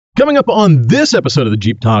Coming up on this episode of the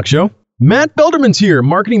Jeep Talk Show, Matt Belderman's here,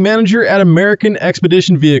 marketing manager at American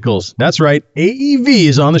Expedition Vehicles. That's right, AEV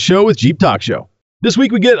is on the show with Jeep Talk Show. This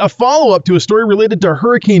week we get a follow-up to a story related to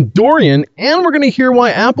Hurricane Dorian, and we're going to hear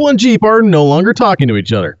why Apple and Jeep are no longer talking to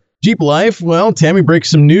each other. Jeep Life, well, Tammy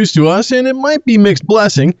breaks some news to us, and it might be mixed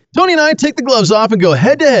blessing. Tony and I take the gloves off and go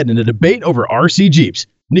head-to-head in a debate over RC Jeeps.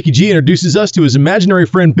 Nikki G introduces us to his imaginary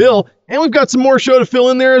friend Bill, and we've got some more show to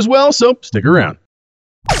fill in there as well, so stick around.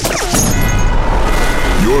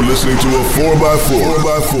 You're listening to a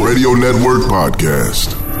 4x4 Radio Network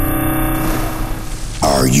podcast.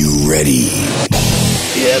 Are you ready?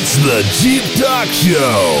 It's the Jeep Talk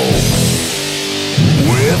Show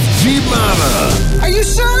with Jeep Mama. Are you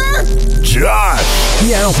sure? Josh.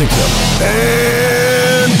 Yeah, I don't think so.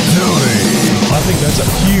 And Tony. I think that's a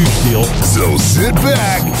huge deal. So sit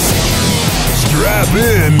back, strap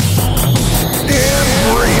in, and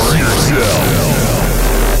brace yourself.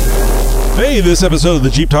 Hey, this episode of the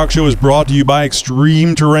Jeep Talk Show is brought to you by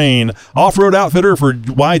Extreme Terrain, off-road outfitter for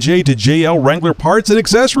YJ to JL Wrangler parts and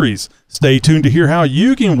accessories. Stay tuned to hear how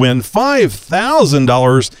you can win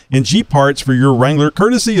 $5,000 in Jeep parts for your Wrangler,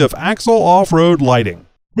 courtesy of Axle Off-Road Lighting.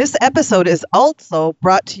 This episode is also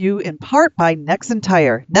brought to you in part by Nexen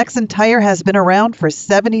Tire. Nexen Tire has been around for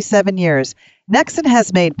 77 years. Nexen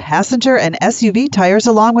has made passenger and SUV tires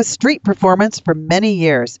along with street performance for many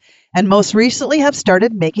years, and most recently have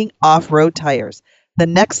started making off-road tires. The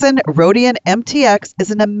Nexen Roadian MTX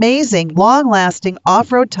is an amazing, long-lasting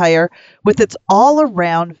off-road tire with its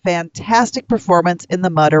all-around fantastic performance in the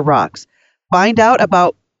mud or rocks. Find out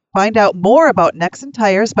more about Nexen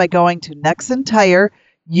tires by going to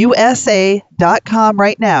nexentireusa.com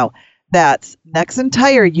right now. That's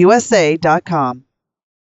nexentireusa.com.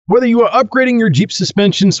 Whether you are upgrading your Jeep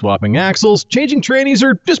suspension, swapping axles, changing trannies,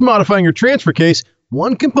 or just modifying your transfer case,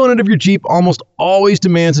 one component of your Jeep almost always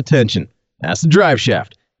demands attention. That's the drive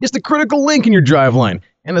shaft. It's the critical link in your driveline,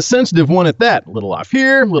 and a sensitive one at that. A little off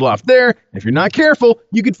here, a little off there. If you're not careful,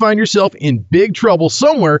 you could find yourself in big trouble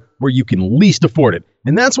somewhere where you can least afford it.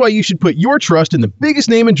 And that's why you should put your trust in the biggest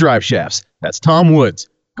name in drive shafts. That's Tom Woods.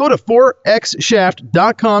 Go to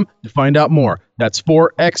 4xshaft.com to find out more. That's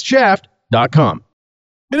 4xshaft.com.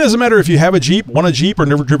 It doesn't matter if you have a Jeep, want a Jeep, or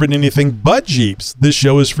never driven anything but Jeeps. This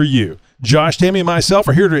show is for you. Josh, Tammy, and myself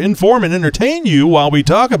are here to inform and entertain you while we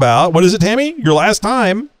talk about, what is it, Tammy? Your last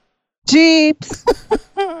time? Jeeps.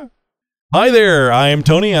 Hi there, I am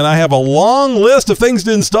Tony, and I have a long list of things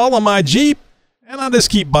to install on my Jeep, and I just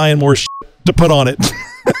keep buying more shit to put on it.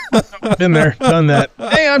 Been there, done that.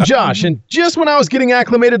 Hey, I'm Josh, and just when I was getting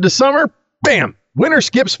acclimated to summer, bam, winter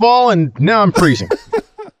skips fall, and now I'm freezing.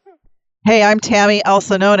 Hey, I'm Tammy,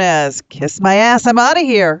 also known as Kiss My Ass, I'm Out of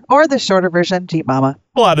Here, or the shorter version, Jeep Mama.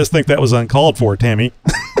 Well, I just think that was uncalled for, Tammy.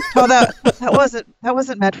 Oh, that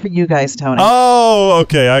wasn't meant for you guys, Tony. Oh,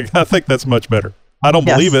 okay. I think that's much better. I don't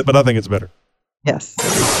believe it, but I think it's better. Yes.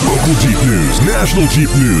 Local Jeep news, national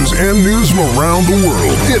Jeep news, and news from around the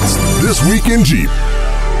world. It's This Week in Jeep.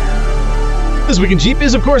 This Week in Jeep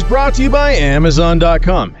is, of course, brought to you by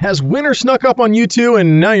Amazon.com. Has winter snuck up on you too,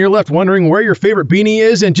 and now you're left wondering where your favorite beanie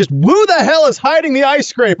is and just who the hell is hiding the ice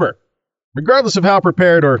scraper? Regardless of how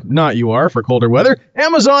prepared or not you are for colder weather,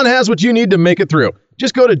 Amazon has what you need to make it through.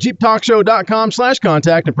 Just go to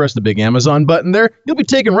jeeptalkshow.com/contact and press the big Amazon button there. You'll be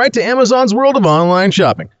taken right to Amazon's world of online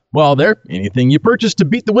shopping. While there, anything you purchase to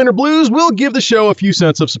beat the winter blues will give the show a few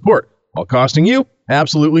cents of support, while costing you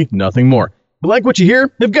absolutely nothing more. If you like what you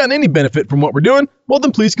hear, have gotten any benefit from what we're doing, well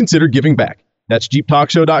then please consider giving back. That's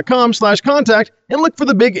jeeptalkshow.com/contact and look for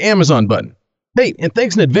the big Amazon button. Hey, and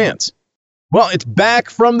thanks in advance. Well, it's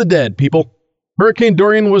back from the dead, people. Hurricane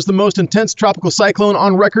Dorian was the most intense tropical cyclone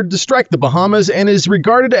on record to strike the Bahamas and is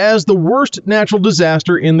regarded as the worst natural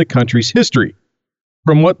disaster in the country's history.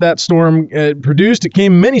 From what that storm produced, it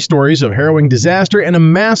came many stories of harrowing disaster and a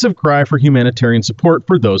massive cry for humanitarian support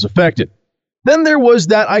for those affected. Then there was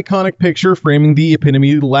that iconic picture framing the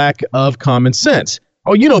epitome lack of common sense.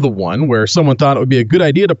 Oh, you know the one where someone thought it would be a good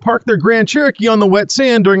idea to park their Grand Cherokee on the wet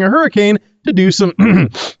sand during a hurricane to do some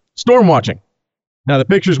storm watching. Now, the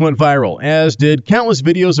pictures went viral, as did countless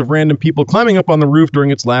videos of random people climbing up on the roof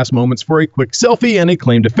during its last moments for a quick selfie and a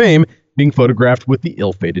claim to fame, being photographed with the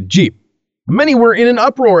ill-fated Jeep. Many were in an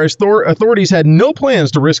uproar as authorities had no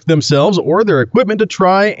plans to risk themselves or their equipment to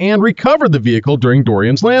try and recover the vehicle during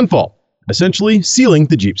Dorian's landfall, essentially sealing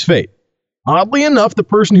the Jeep's fate. Oddly enough, the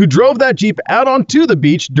person who drove that Jeep out onto the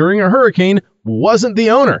beach during a hurricane wasn't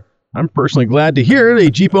the owner. I'm personally glad to hear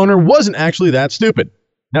a Jeep owner wasn't actually that stupid.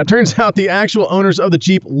 Now, it turns out the actual owners of the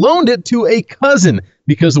Jeep loaned it to a cousin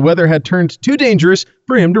because the weather had turned too dangerous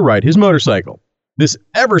for him to ride his motorcycle. This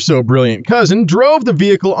ever so brilliant cousin drove the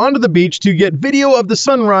vehicle onto the beach to get video of the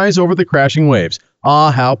sunrise over the crashing waves.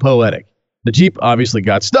 Ah, how poetic. The Jeep obviously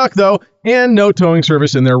got stuck, though, and no towing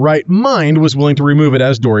service in their right mind was willing to remove it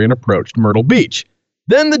as Dorian approached Myrtle Beach.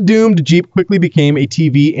 Then the doomed Jeep quickly became a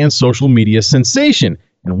TV and social media sensation,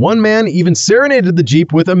 and one man even serenaded the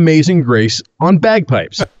Jeep with Amazing Grace on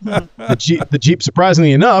bagpipes. The Jeep,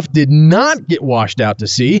 surprisingly enough, did not get washed out to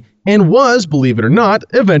sea and was, believe it or not,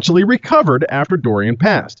 eventually recovered after Dorian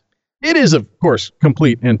passed. It is, of course,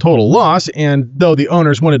 complete and total loss, and though the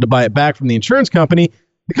owners wanted to buy it back from the insurance company,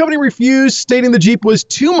 the company refused, stating the Jeep was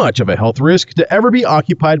too much of a health risk to ever be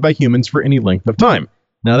occupied by humans for any length of time.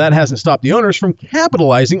 Now, that hasn't stopped the owners from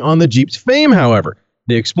capitalizing on the Jeep's fame, however.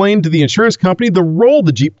 They explained to the insurance company the role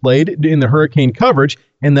the Jeep played in the hurricane coverage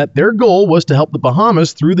and that their goal was to help the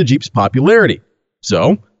Bahamas through the Jeep's popularity.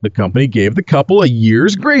 So, the company gave the couple a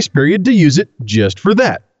year's grace period to use it just for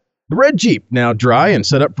that. The red Jeep, now dry and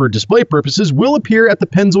set up for display purposes, will appear at the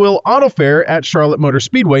Pennzoil Auto Fair at Charlotte Motor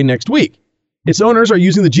Speedway next week. Its owners are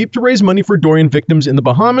using the Jeep to raise money for Dorian victims in the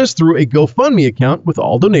Bahamas through a GoFundMe account, with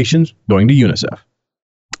all donations going to UNICEF.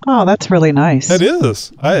 Oh, that's really nice. That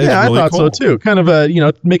is. I thought so too. Kind of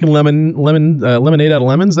making lemonade out of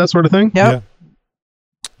lemons, that sort of thing. Yep. Yeah.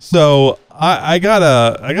 So I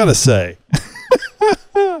gotta say,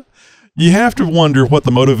 you have to wonder what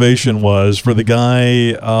the motivation was for the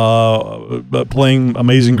guy playing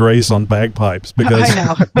Amazing Grace on bagpipes, because I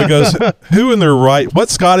know. because what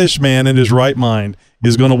Scottish man in his right mind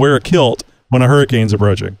is going to wear a kilt when a hurricane's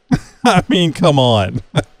approaching? I mean, come on.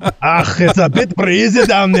 It's a bit breezy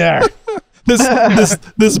down there.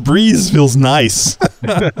 This breeze feels nice.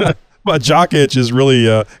 My jock itch is really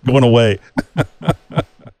going away.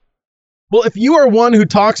 Well, if you are one who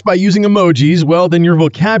talks by using emojis, well, then your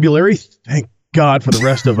vocabulary, thank God for the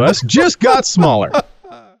rest of us, just got smaller.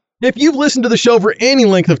 If you've listened to the show for any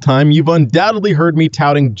length of time, you've undoubtedly heard me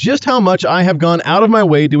touting just how much I have gone out of my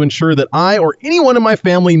way to ensure that I or anyone in my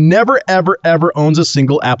family never, ever, ever owns a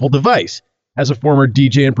single Apple device. As a former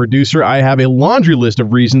DJ and producer, I have a laundry list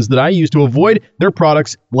of reasons that I use to avoid their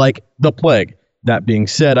products like the plague. That being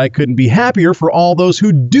said, I couldn't be happier for all those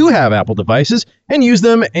who do have Apple devices and use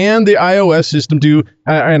them and the iOS system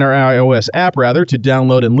and our iOS app to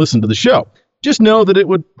download and listen to the show. Just know that it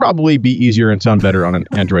would probably be easier and sound better on an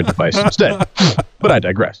Android device instead. But I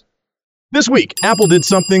digress. This week, Apple did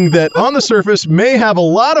something that on the surface may have a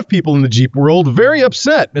lot of people in the Jeep world very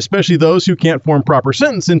upset, especially those who can't form proper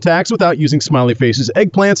sentence syntax without using smiley faces,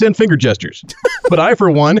 eggplants, and finger gestures. But I, for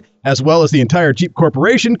one, as well as the entire Jeep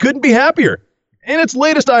Corporation, couldn't be happier. In its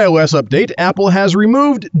latest iOS update, Apple has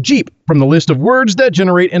removed Jeep from the list of words that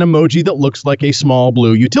generate an emoji that looks like a small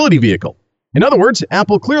blue utility vehicle. In other words,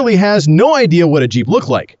 Apple clearly has no idea what a Jeep looks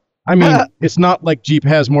like. I mean, it's not like Jeep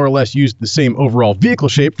has more or less used the same overall vehicle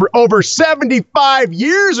shape for over 75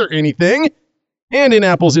 years or anything. And in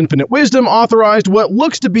Apple's infinite wisdom, authorized what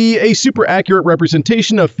looks to be a super accurate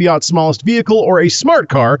representation of Fiat's smallest vehicle or a smart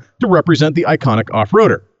car to represent the iconic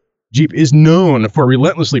off-roader. Jeep is known for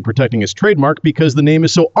relentlessly protecting its trademark because the name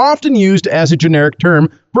is so often used as a generic term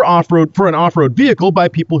for an off-road vehicle by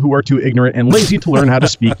people who are too ignorant and lazy to learn how to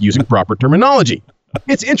speak using proper terminology.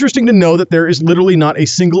 It's interesting to know that there is literally not a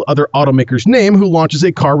single other automaker's name who launches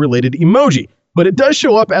a car-related emoji, but it does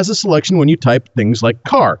show up as a selection when you type things like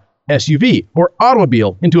car, SUV, or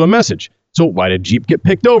automobile into a message. So why did Jeep get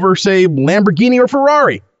picked over, say, Lamborghini or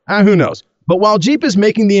Ferrari? Who knows? But while Jeep is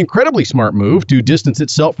making the incredibly smart move to distance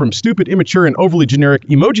itself from stupid, immature, and overly generic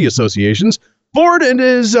emoji associations, Ford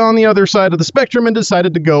is on the other side of the spectrum and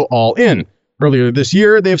decided to go all in. Earlier this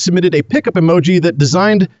year, they have submitted a pickup emoji that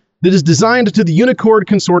is designed to the Unicode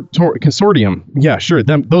Consortium. Yeah, sure,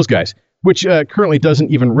 those guys, which currently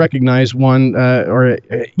doesn't even recognize one or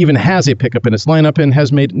even has a pickup in its lineup and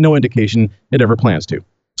has made no indication it ever plans to.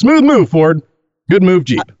 Smooth move, Ford. Good move,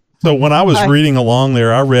 Jeep. So when I was reading along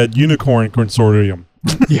there, I read Unicorn Consortium.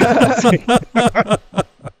 Yeah.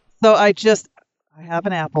 So I have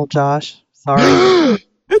an Apple, Josh. Sorry.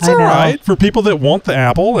 It's all right for people that want the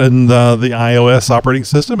Apple and the iOS operating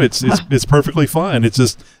system. It's perfectly fine. It's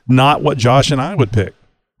just not what Josh and I would pick.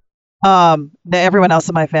 Everyone else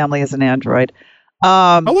in my family is an Android.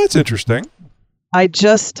 Oh, that's interesting. I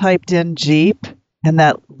just typed in Jeep and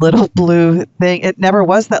that little blue thing. It never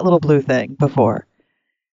was that little blue thing before.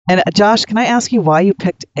 And Josh, can I ask you why you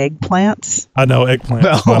picked eggplants? I know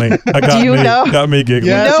eggplants. Funny. Got me giggling.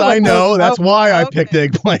 Yes, I know. That's why I picked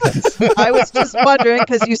eggplants. I was just wondering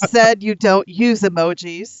because you said you don't use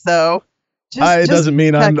emojis, so. It doesn't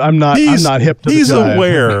mean I'm not hip to the He's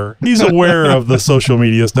aware. He's aware of the social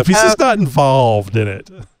media stuff. He's just not involved in it.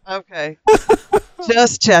 Okay.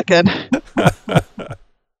 Just checking.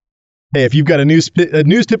 Hey, if you've got a news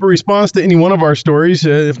tip or response to any one of our stories,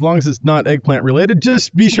 as long as it's not eggplant related,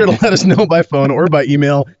 just be sure to let us know by phone or by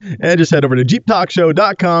email, and just head over to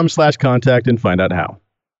jeeptalkshow.com/contact and find out how.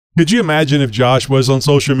 Could you imagine if Josh was on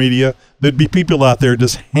social media? There'd be people out there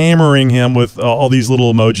just hammering him with all these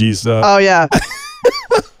little emojis. Oh, yeah.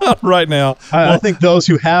 Right now. I think those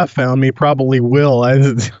who have found me probably will.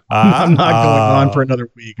 I'm not going on for another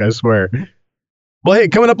week, I swear. Well, hey,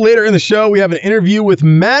 coming up later in the show, we have an interview with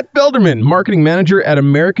Matt Belderman, marketing manager at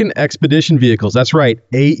American Expedition Vehicles. That's right.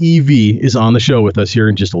 AEV is on the show with us here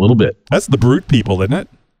in just a little bit. That's the Brute people, isn't it?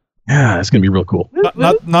 Yeah, it's going to be real cool.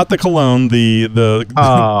 Not the Cologne, the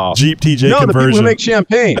Jeep TJ no, conversion. No, the people who make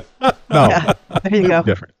champagne. No, Yeah, there you go.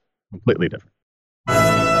 different. Completely different.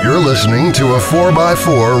 You're listening to a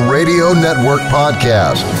 4x4 Radio Network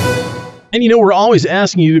podcast. And we're always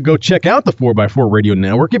asking you to go check out the 4x4 Radio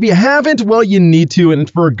Network. If you haven't, well, you need to, and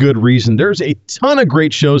for a good reason. There's a ton of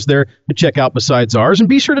great shows there to check out besides ours, and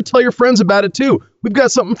be sure to tell your friends about it too. We've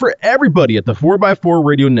got something for everybody at the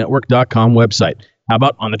 4x4radionetwork.com website. How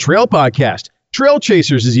about On the Trail podcast? Trail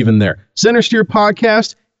Chasers is even there. Center Steer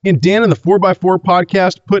podcast, and Dan and the 4x4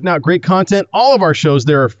 podcast putting out great content. All of our shows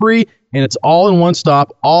there are free, and it's all in one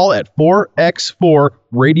stop, all at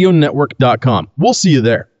 4x4radionetwork.com. We'll see you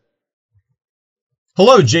there.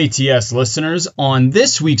 Hello, JTS listeners. On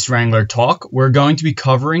this week's Wrangler Talk, we're going to be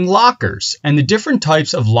covering lockers and the different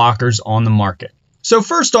types of lockers on the market. So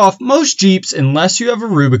first off, most Jeeps, unless you have a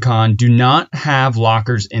Rubicon, do not have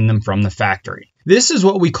lockers in them from the factory. This is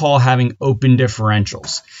what we call having open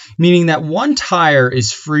differentials, meaning that one tire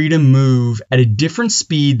is free to move at a different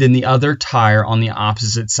speed than the other tire on the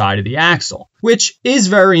opposite side of the axle, which is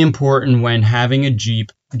very important when having a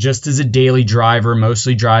Jeep just as a daily driver,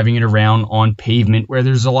 mostly driving it around on pavement where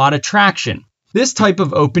there's a lot of traction. This type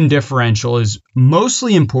of open differential is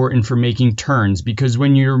mostly important for making turns because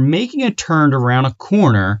when you're making a turn around a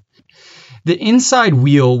corner, the inside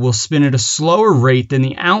wheel will spin at a slower rate than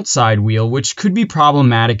the outside wheel, which could be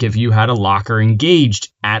problematic if you had a locker engaged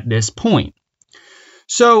at this point.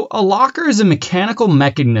 So a locker is a mechanical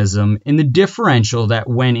mechanism in the differential that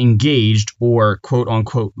when engaged or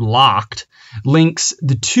quote-unquote locked, links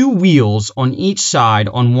the two wheels on each side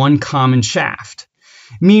on one common shaft,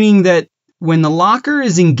 meaning that when the locker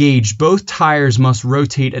is engaged, both tires must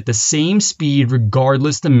rotate at the same speed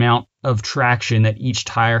regardless the amount of traction that each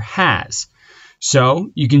tire has. So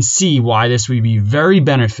you can see why this would be very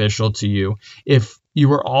beneficial to you if you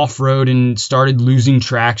were off-road and started losing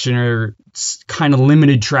traction or kind of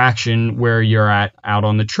limited traction where you're out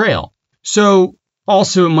on the trail. So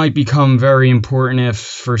also, it might become very important if,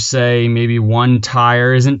 for say, maybe one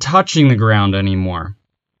tire isn't touching the ground anymore.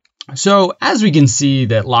 So, as we can see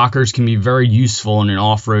that lockers can be very useful in an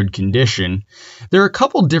off-road condition, there are a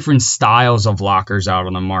couple different styles of lockers out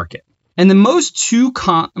on the market. And the most two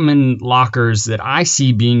common lockers that I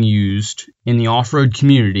see being used in the off-road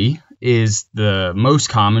community is the most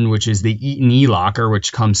common, which is the Eaton E-Locker,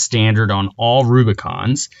 which comes standard on all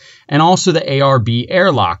Rubicons, and also the ARB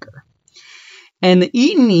Air Locker. And the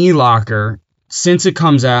Eaton E-Locker, since it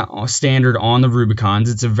comes out standard on the Rubicons,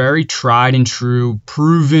 it's a very tried and true,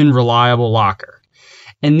 proven, reliable locker.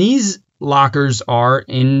 And these lockers are,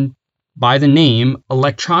 by the name,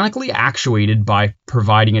 electronically actuated by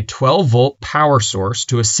providing a 12-volt power source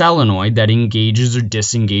to a solenoid that engages or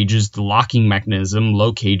disengages the locking mechanism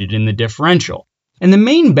located in the differential. And the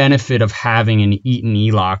main benefit of having an Eaton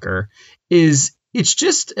E-Locker is it's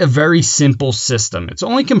just a very simple system. It's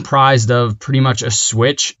only comprised of pretty much a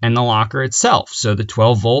switch and the locker itself. So the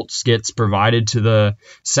 12 volts gets provided to the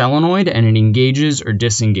solenoid and it engages or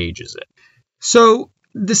disengages it. So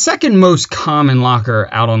the second most common locker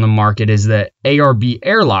out on the market is the ARB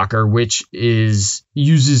Air Locker, which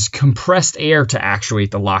uses compressed air to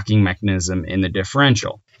actuate the locking mechanism in the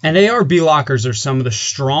differential. And ARB lockers are some of the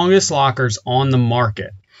strongest lockers on the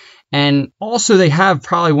market. And also they have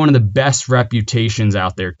probably one of the best reputations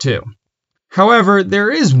out there too. However, there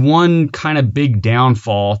is one kind of big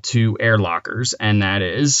downfall to air lockers, and that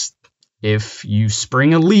is if you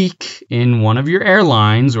spring a leak in one of your air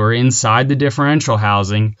lines or inside the differential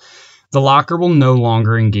housing, the locker will no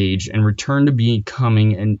longer engage and return to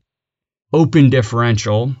becoming an open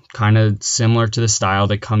differential, kind of similar to the style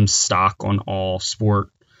that comes stock on all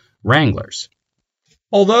sport Wranglers.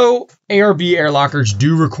 Although ARB air lockers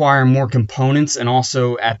do require more components and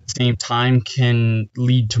also at the same time can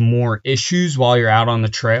lead to more issues while you're out on the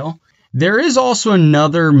trail, there is also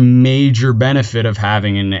another major benefit of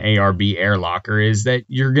having an ARB air locker is that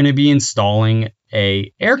you're going to be installing an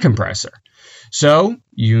air compressor. So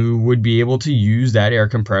you would be able to use that air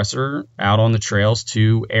compressor out on the trails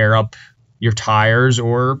to air up your tires,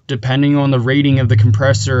 or depending on the rating of the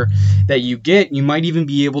compressor that you get, you might even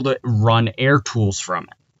be able to run air tools from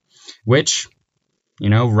it, which,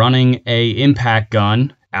 running a impact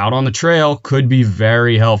gun out on the trail could be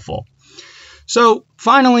very helpful. So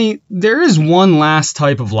finally, there is one last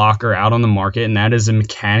type of locker out on the market, and that is a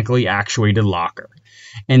mechanically actuated locker.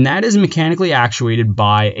 And that is mechanically actuated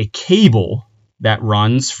by a cable that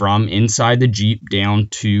runs from inside the Jeep down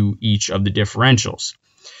to each of the differentials.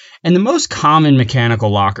 And the most common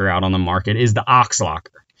mechanical locker out on the market is the Ox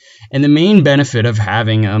locker. And the main benefit of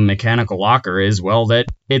having a mechanical locker is, well, that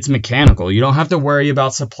it's mechanical. You don't have to worry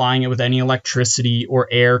about supplying it with any electricity or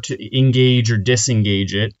air to engage or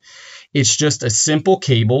disengage it. It's just a simple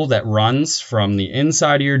cable that runs from the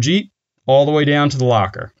inside of your Jeep all the way down to the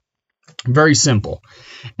locker. Very simple.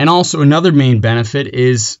 And also another main benefit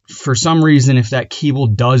is, for some reason, if that cable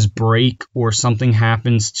does break or something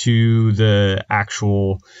happens to the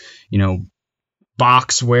actual,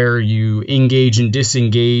 box where you engage and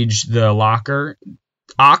disengage the locker,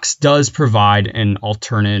 Ox does provide an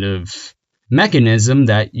alternative mechanism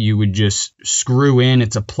that you would just screw in.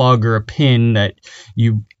 It's a plug or a pin that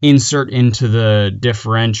you insert into the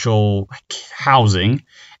differential housing,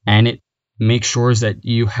 and it make sure that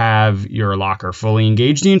you have your locker fully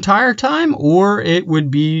engaged the entire time, or it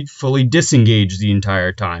would be fully disengaged the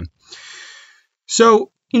entire time.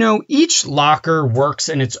 So, each locker works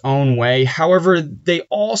in its own way. However, they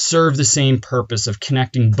all serve the same purpose of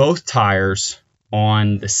connecting both tires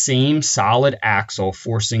on the same solid axle,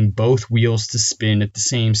 forcing both wheels to spin at the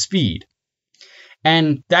same speed.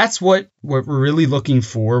 And that's what we're really looking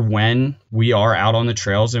for when we are out on the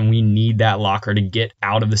trails and we need that locker to get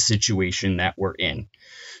out of the situation that we're in.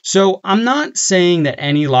 So I'm not saying that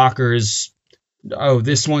any locker is,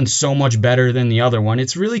 this one's so much better than the other one.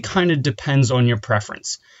 It's really kind of depends on your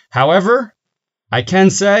preference. However, I can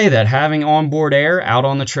say that having onboard air out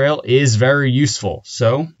on the trail is very useful.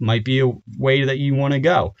 So might be a way that you want to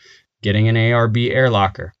go, getting an ARB air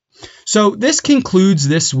locker. So this concludes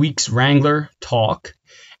this week's Wrangler Talk.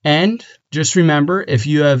 And just remember, if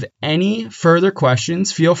you have any further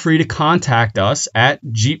questions, feel free to contact us at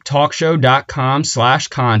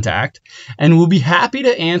jeeptalkshow.com/contact, and we'll be happy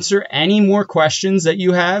to answer any more questions that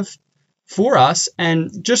you have for us. And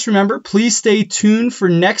just remember, please stay tuned for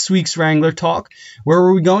next week's Wrangler Talk, where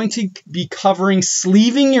we're going to be covering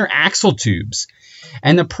sleeving your axle tubes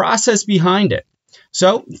and the process behind it.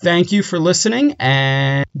 So thank you for listening,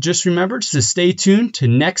 and just remember to stay tuned to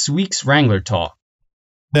next week's Wrangler Talk.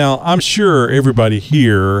 Now, I'm sure everybody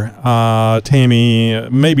here, Tammy,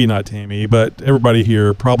 maybe not Tammy, but everybody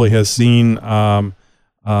here probably has seen Star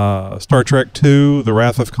Trek II, The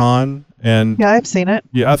Wrath of Khan. And yeah, I've seen it.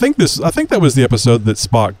 Yeah, I think that was the episode that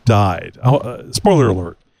Spock died. Spoiler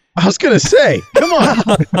alert. I was going to say, come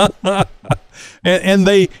on.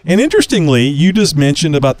 And interestingly, you just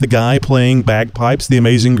mentioned about the guy playing bagpipes, The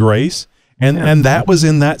Amazing Grace, and that was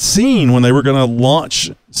in that scene when they were going to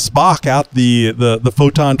launch Spock out the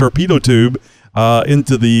photon torpedo tube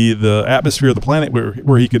into the atmosphere of the planet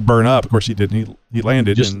where he could burn up. Of course, he didn't. He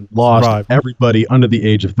landed just and lost survived. Everybody under the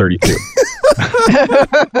age of 32.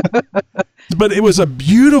 But it was a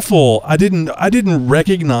beautiful. I didn't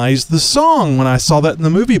recognize the song when I saw that in the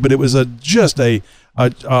movie, but it was just a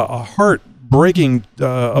heartbreaking,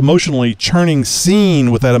 emotionally churning scene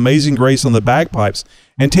with that Amazing Grace on the bagpipes.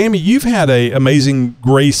 And Tammy, you've had a Amazing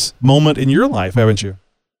Grace moment in your life, haven't you?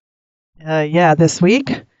 Yeah, this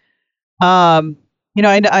week. I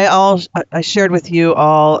shared with you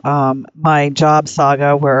all my job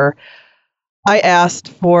saga where I asked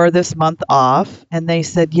for this month off, and they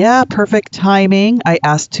said, yeah, perfect timing. I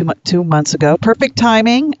asked 2 months ago, perfect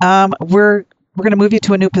timing. We're going to move you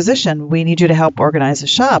to a new position. We need you to help organize a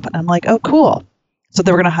shop. And I'm like, oh, cool. So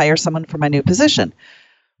they were going to hire someone for my new position.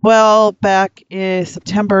 Well, back in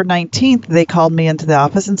September 19th, they called me into the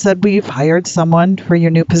office and said, we've hired someone for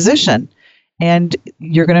your new position, and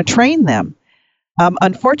you're going to train them.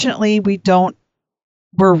 Unfortunately,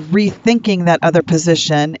 we're rethinking that other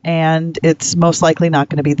position, and it's most likely not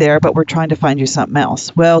going to be there, but we're trying to find you something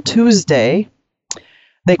else. Well, Tuesday,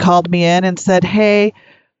 they called me in and said, hey,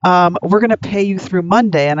 we're going to pay you through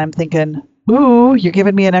Monday. And I'm thinking, ooh, you're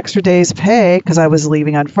giving me an extra day's pay because I was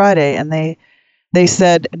leaving on Friday. And they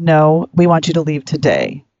said, no, we want you to leave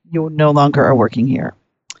today. You no longer are working here.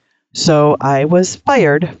 So I was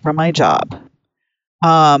fired from my job.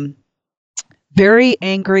 Very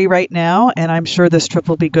angry right now, and I'm sure this trip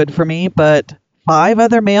will be good for me, but 5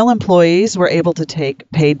 other male employees were able to take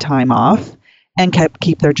paid time off and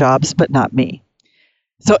keep their jobs, but not me.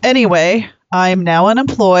 So anyway, I'm now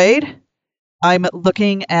unemployed. I'm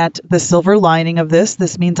looking at the silver lining of this.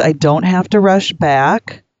 This means I don't have to rush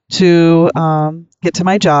back to get to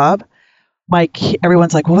my job.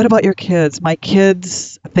 Everyone's like, well, what about your kids? My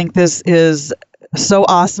kids think this is so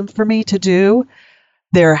awesome for me to do.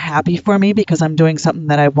 They're happy for me because I'm doing something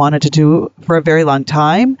that I wanted to do for a very long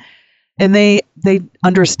time. And they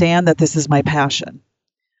understand that this is my passion.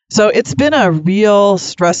 So it's been a real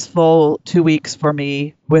stressful 2 weeks for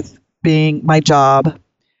me with being my job.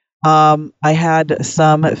 I had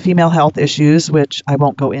some female health issues, which I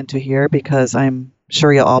won't go into here because I'm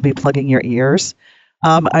sure you'll all be plugging your ears.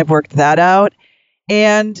 I've worked that out.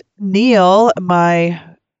 And Neil, my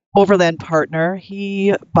overland partner,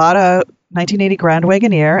 he bought a 1980 Grand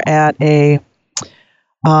Wagoneer at a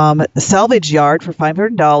salvage yard for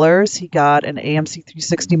 $500. He got an AMC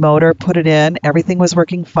 360 motor, put it in. Everything was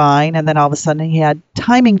working fine. And then all of a sudden he had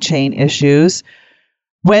timing chain issues.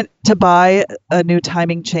 Went to buy a new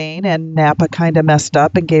timing chain, and Napa kind of messed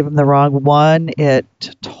up and gave him the wrong one. It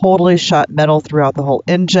totally shot metal throughout the whole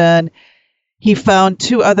engine. He found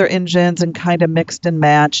 2 other engines and kind of mixed and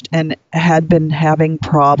matched and had been having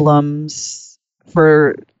problems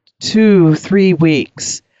for 2-3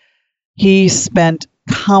 weeks. He spent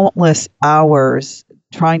countless hours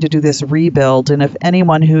trying to do this rebuild. And if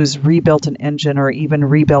anyone who's rebuilt an engine or even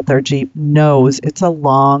rebuilt their Jeep knows, it's a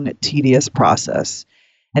long, tedious process.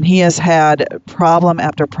 And he has had problem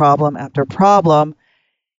after problem after problem.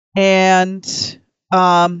 And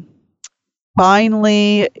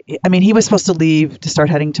finally, he was supposed to leave to start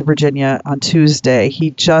heading to Virginia on Tuesday.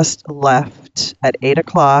 He just left at 8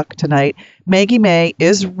 o'clock tonight. Maggie May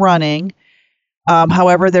is running.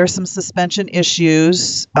 However, there's some suspension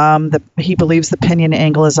issues. He believes the pinion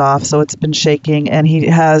angle is off, so it's been shaking. And he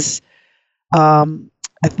has, I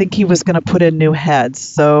think he was going to put in new heads.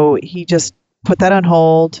 So he just put that on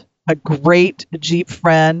hold. A great Jeep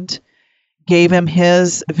friend gave him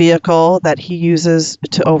his vehicle that he uses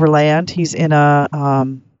to overland. He's in a,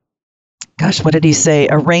 what did he say?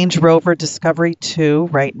 A Range Rover Discovery 2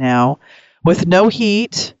 right now with no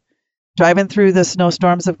heat, driving through the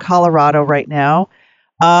snowstorms of Colorado right now.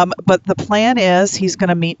 But the plan is he's going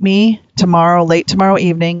to meet me tomorrow, late tomorrow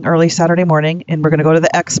evening, early Saturday morning, and we're going to go to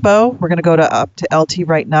the expo. We're going to go up to LT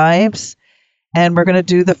Wright Knives, and we're going to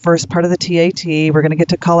do the first part of the TAT. We're going to get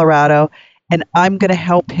to Colorado, and I'm going to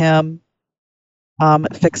help him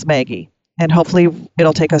fix Maggie. And hopefully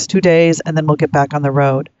it'll take us 2 days, and then we'll get back on the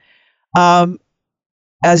road.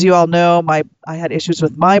 As you all know, I had issues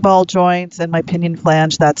with my ball joints and my pinion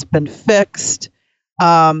flange. That's been fixed.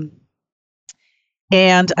 And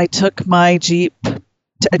I took my Jeep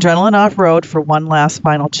to Adrenaline Off-Road for one last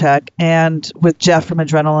final check, and with Jeff from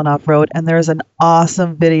Adrenaline Off-Road. And there's an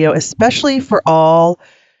awesome video, especially for all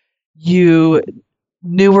you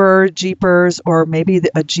newer Jeepers, or maybe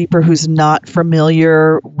a Jeeper who's not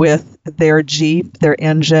familiar with their Jeep, their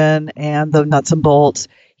engine, and the nuts and bolts.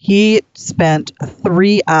 He spent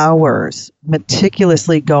 3 hours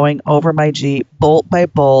meticulously going over my Jeep, bolt by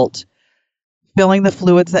bolt, filling the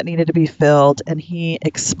fluids that needed to be filled, and he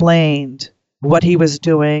explained what he was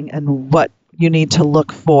doing and what you need to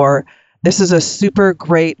look for. This is a super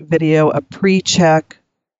great video, a pre-check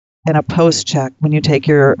and a post-check when you take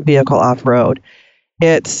your vehicle off-road.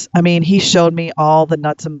 He showed me all the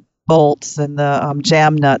nuts and bolts and the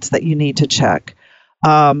jam nuts that you need to check.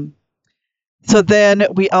 So then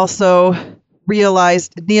we also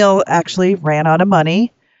realized Neil actually ran out of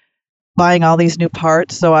money buying all these new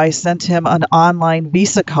parts. So I sent him an online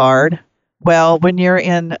Visa card. Well, when you're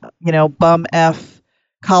in, bum F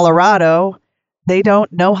Colorado, they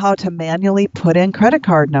don't know how to manually put in credit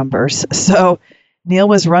card numbers. So Neil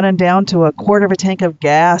was running down to a quarter of a tank of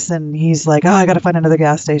gas, and he's like, I got to find another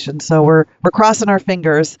gas station. So we're crossing our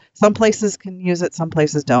fingers. Some places can use it, some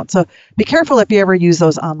places don't. So be careful if you ever use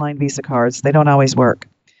those online Visa cards. They don't always work.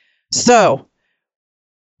 So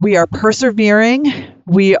we are persevering.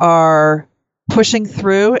 We are pushing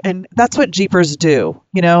through, and that's what Jeepers do.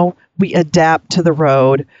 We adapt to the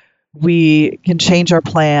road. We can change our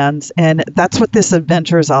plans, and that's what this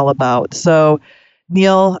adventure is all about. So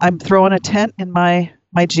Neil, I'm throwing a tent in my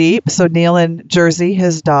Jeep. So Neil and Jersey,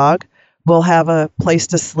 his dog, will have a place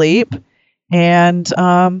to sleep, and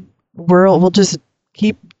we'll just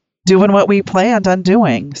keep doing what we planned on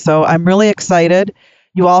doing. So I'm really excited.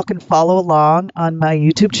 You all can follow along on my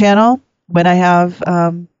YouTube channel when I have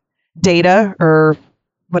data, or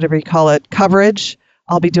whatever you call it, coverage.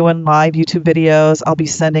 I'll be doing live YouTube videos. I'll be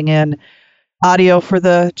sending in audio for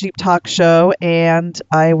the Jeep Talk Show, and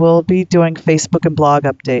I will be doing Facebook and blog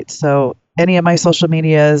updates. So any of my social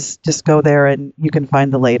medias, just go there and you can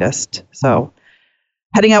find the latest. So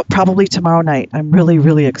heading out probably tomorrow night. I'm really,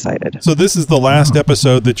 really excited. So this is the last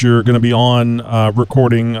episode that you're going to be on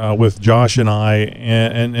recording with Josh and I.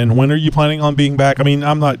 And when are you planning on being back? I mean,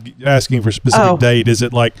 I'm not asking for a specific date. Is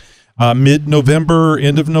it like mid-November,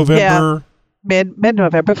 end of November? Yeah,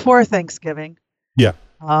 mid-November, before Thanksgiving. Yeah.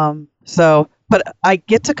 But I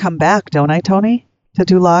get to come back, don't I, Tony, to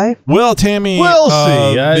do live? Well, Tammy, we'll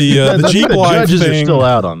see. The Jeep Live judges thing are still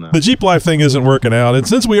out on that. The Jeep Live thing isn't working out, and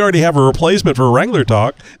since we already have a replacement for Wrangler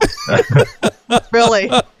Talk, really,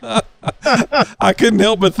 I couldn't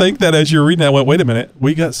help but think that as you're reading that, I went, wait a minute,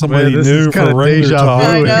 we got somebody new for Wrangler Talk.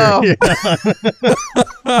 I know.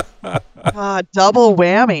 Double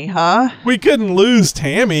whammy, huh? We couldn't lose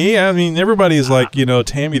Tammy. I mean, everybody's like,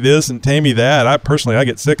 Tammy this and Tammy that. I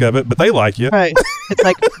get sick of it, but they like you. Right. It's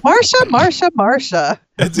like, Marsha.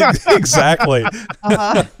 Exactly.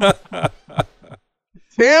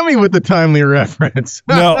 Tammy with the timely reference.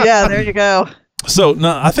 No. Yeah, there you go. So,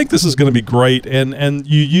 no, I think this is going to be great. And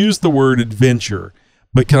you use the word adventure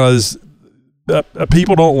because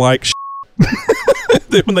people don't like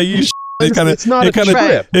when they use it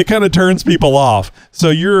kind of turns people off.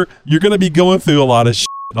 So you're going to be going through a lot of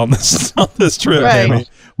on this trip, right. Tammy,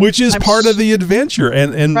 which is part of the adventure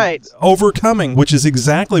and right. overcoming, which is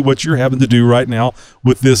exactly what you're having to do right now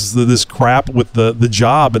with this crap with the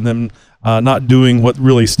job and them not doing what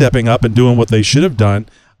really stepping up and doing what they should have done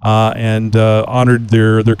and honored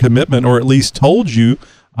their commitment, or at least told you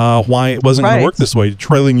why it wasn't going to work this way,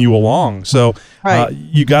 trailing you along. So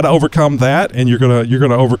you got to overcome that, and you're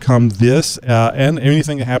gonna overcome this and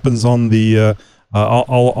anything that happens on the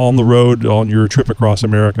on the road on your trip across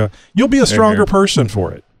America. You'll be a stronger person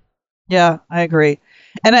for it. Yeah, I agree,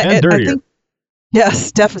 and I think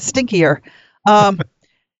yes, definitely stinkier.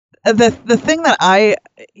 The thing that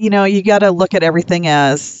you got to look at everything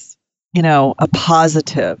as a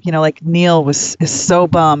positive. Like Neil is so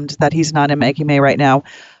bummed that he's not in Maggie May right now.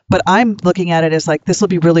 But I'm looking at it as like, this will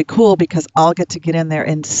be really cool because I'll get to get in there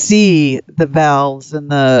and see the valves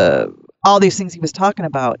and all these things he was talking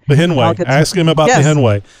about. The Henway. Ask him about the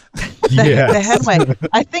Henway. The Henway.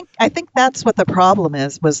 I think that's what the problem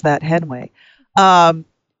was that Henway. And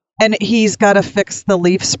he's got to fix the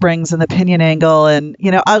leaf springs and the pinion angle. And,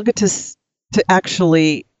 I'll get to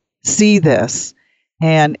actually see this.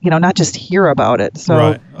 And not just hear about it. So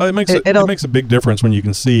right. It makes a big difference when you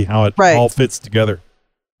can see how it all fits together.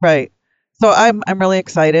 Right. So I'm really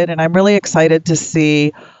excited, and I'm really excited to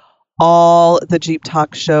see all the Jeep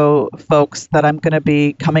Talk Show folks that I'm going to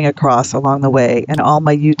be coming across along the way, and all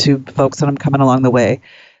my YouTube folks that I'm coming along the way.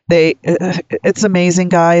 It's amazing,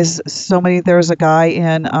 guys. There's a guy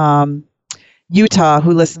in Utah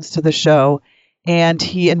who listens to the show. And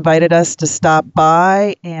he invited us to stop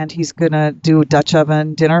by, and he's going to do a Dutch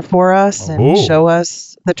oven dinner for us and show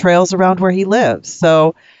us the trails around where he lives.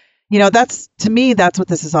 So, that's what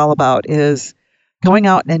this is all about, is going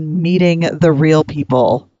out and meeting the real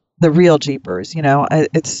people, the real Jeepers.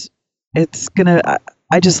 It's going to,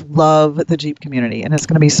 I just love the Jeep community, and it's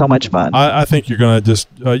going to be so much fun. I think you're going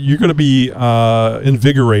to be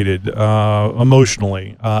invigorated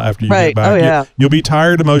emotionally after you get back. Oh, yeah. You'll be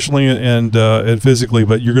tired emotionally and physically,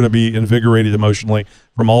 but you're going to be invigorated emotionally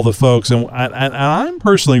from all the folks. And I'm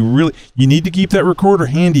personally you need to keep that recorder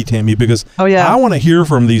handy, Tammy, because I want to hear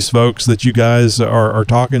from these folks that you guys are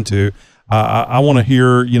talking to. I want to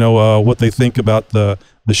hear, what they think about the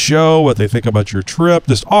show, what they think about your trip,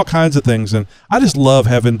 just all kinds of things. And I just love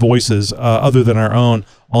having voices other than our own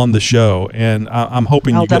on the show. And I'm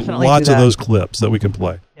hoping you get lots of those clips that we can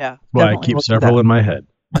play. Yeah. Well, I keep several in my head.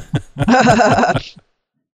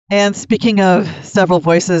 And speaking of several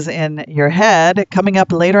voices in your head, coming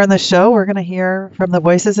up later in the show, we're going to hear from the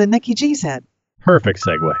voices in Nikki G's head. Perfect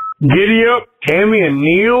segue. Giddy up, Tammy and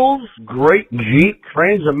Neil's Great Jeep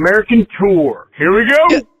Trans-American Tour. Here we go.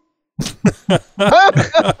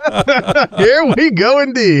 Here we go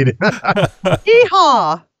indeed.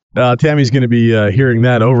 Yeehaw! Tammy's going to be hearing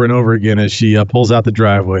that over and over again as she pulls out the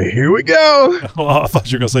driveway. Here we go. Oh, I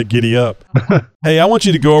thought you were going to say giddy up. Hey, I want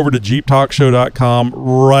you to go over to jeeptalkshow.com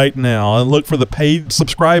right now and look for the paid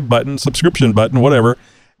subscription button, whatever,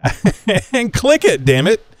 and click it, damn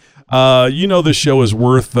it. This show is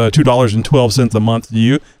worth $2.12 a month to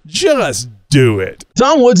you. Just do it.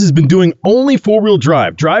 Tom Woods has been doing only four-wheel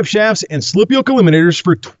drive shafts, and slip yoke eliminators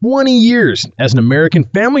for 20 years. As an American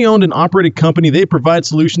family-owned and operated company, they provide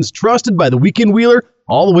solutions trusted by the weekend wheeler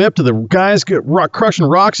all the way up to the guys crushing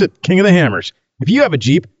rocks at King of the Hammers. If you have a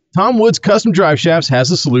Jeep, Tom Woods Custom Drive Shafts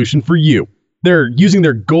has a solution for you. They're using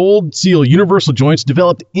their Gold Seal universal joints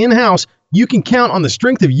developed in-house. You can count on the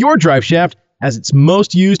strength of your drive shaft as its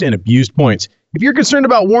most used and abused points. If you're concerned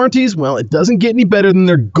about warranties, well, it doesn't get any better than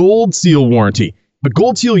their Gold Seal warranty. But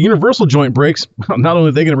Gold Seal universal joint brakes, not only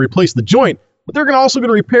are they going to replace the joint, but they're also going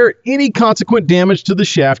to repair any consequent damage to the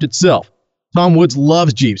shaft itself. Tom Woods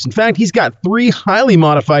loves Jeeps. In fact, he's got 3 highly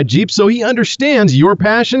modified Jeeps, so he understands your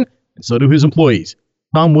passion, and so do his employees.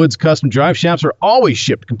 Tom Woods custom drive shafts are always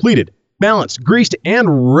shipped completed, balanced, greased,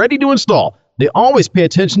 and ready to install. They always pay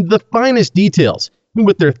attention to the finest details. And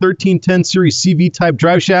with their 1310 series CV type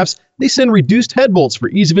drive shafts, they send reduced head bolts for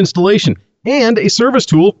ease of installation and a service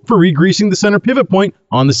tool for re-greasing the center pivot point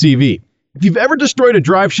on the CV. If you've ever destroyed a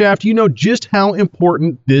drive shaft, you know just how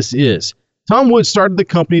important this is. Tom Woods started the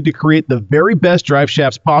company to create the very best drive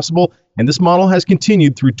shafts possible, and this model has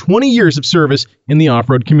continued through 20 years of service in the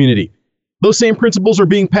off-road community. Those same principles are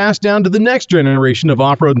being passed down to the next generation of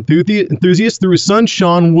off-road enthusiasts through his son,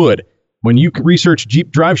 Sean Wood. When you research Jeep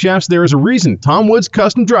drive shafts, there is a reason Tom Woods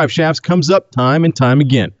Custom Drive Shafts comes up time and time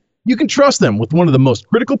again. You can trust them with one of the most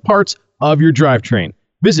critical parts of your drivetrain.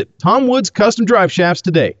 Visit Tom Woods Custom Drive Shafts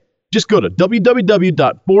today. Just go to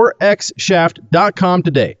www.4xshaft.com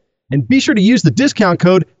today. And be sure to use the discount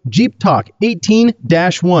code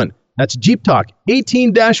JeepTalk18-1. That's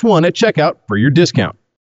JeepTalk18-1 at checkout for your discount.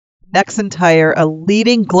 Nexen Tire, a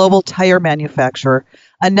leading global tire manufacturer,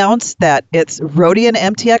 announced that its Rodian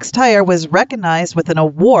MTX tire was recognized with an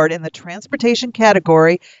award in the transportation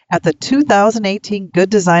category at the 2018 Good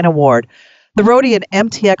Design Award. The Rodian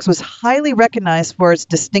MTX was highly recognized for its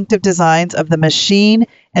distinctive designs of the Machine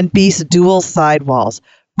and Beast dual sidewalls,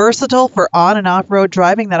 versatile for on and off-road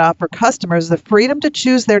driving that offer customers the freedom to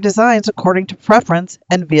choose their designs according to preference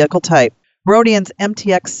and vehicle type. Rodian's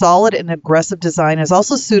MTX solid and aggressive design is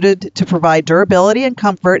also suited to provide durability and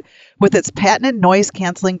comfort with its patented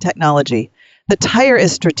noise-canceling technology. The tire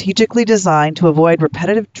is strategically designed to avoid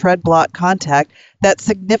repetitive tread block contact that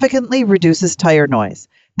significantly reduces tire noise.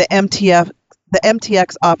 The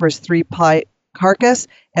MTX offers 3-ply carcass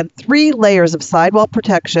and 3 layers of sidewall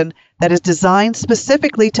protection that is designed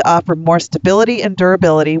specifically to offer more stability and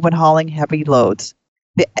durability when hauling heavy loads.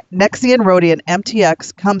 The Nexen Rodian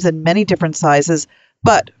MTX comes in many different sizes,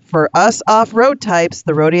 but for us off-road types,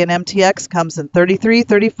 the Rodian MTX comes in 33,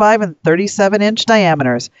 35, and 37-inch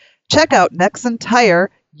diameters. Check out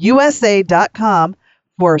NexenTireUSA.com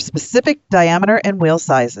for specific diameter and wheel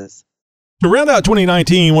sizes. To round out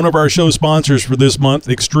 2019, one of our show sponsors for this month,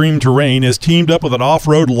 Extreme Terrain, has teamed up with an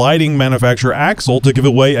off-road lighting manufacturer, Axle, to give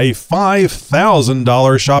away a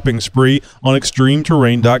 $5,000 shopping spree on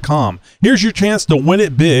ExtremeTerrain.com. Here's your chance to win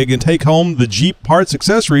it big and take home the Jeep parts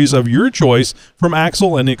accessories of your choice from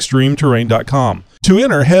Axle and ExtremeTerrain.com. To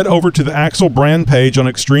enter, head over to the Axle brand page on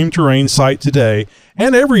Extreme Terrain's site today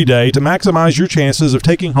and every day to maximize your chances of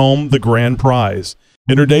taking home the grand prize.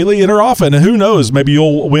 Enter daily, enter often, and who knows, maybe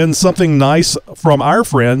you'll win something nice from our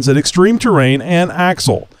friends at Extreme Terrain and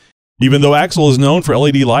Axle. Even though Axle is known for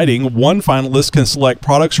LED lighting, one finalist can select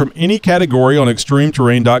products from any category on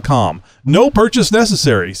ExtremeTerrain.com. No purchase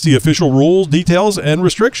necessary. See official rules, details, and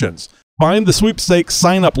restrictions. Find the sweepstakes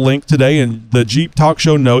sign-up link today in the Jeep Talk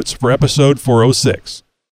Show notes for episode 406.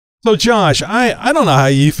 So, Josh, I don't know how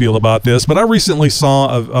you feel about this, but I recently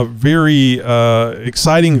saw a very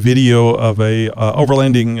exciting video of a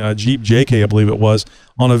overlanding Jeep JK, I believe it was,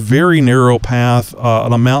 on a very narrow path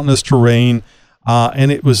on a mountainous terrain,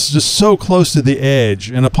 and it was just so close to the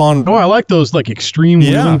edge. And upon I like those like extreme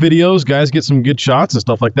wheeling videos. Guys get some good shots and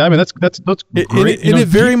stuff like that. I mean, that's great. It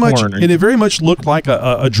very much looked like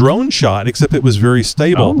a drone shot, except it was very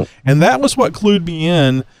stable, and that was what clued me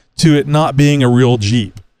in to it not being a real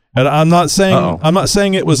Jeep. And I'm not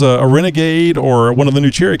saying it was a Renegade or one of the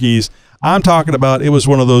new Cherokees. I'm talking about it was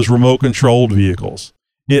one of those remote controlled vehicles.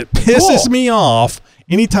 It pisses me off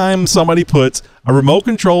anytime somebody puts a remote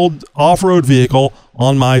controlled off-road vehicle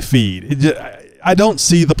on my feed. I don't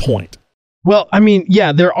see the point. Well, I mean,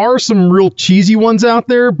 yeah, there are some real cheesy ones out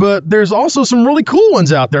there, but there's also some really cool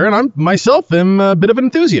ones out there, and I myself am a bit of an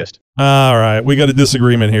enthusiast. All right, we got a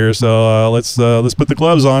disagreement here, so let's put the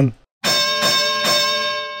gloves on.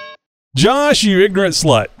 Josh, you ignorant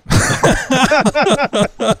slut.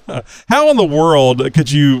 How in the world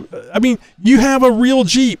could you... I mean, you have a real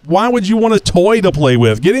Jeep. Why would you want a toy to play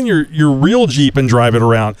with? Get in your real Jeep and drive it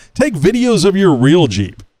around. Take videos of your real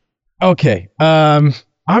Jeep. Okay.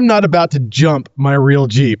 I'm not about to jump my real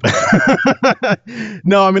Jeep.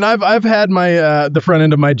 No, I mean, I've had my the front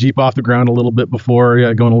end of my Jeep off the ground a little bit before,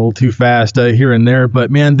 going a little too fast here and there. But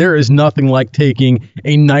man, there is nothing like taking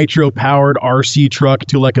a nitro-powered RC truck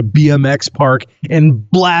to like a BMX park and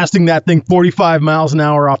blasting that thing 45 miles an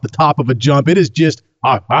hour off the top of a jump. It is just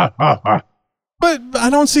But I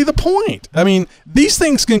don't see the point. I mean, these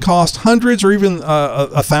things can cost hundreds or even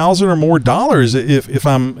 $1,000 or more dollars if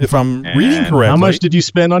I'm reading correctly. How much did you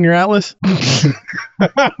spend on your Atlas?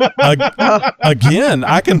 Again,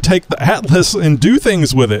 I can take the Atlas and do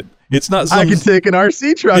things with it. It's not. I can take an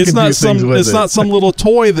RC truck. It's and not do things with It's it. not some little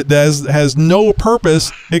toy that has no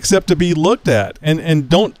purpose except to be looked at. And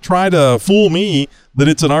don't try to fool me that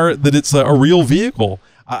it's a real vehicle.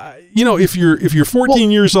 If you're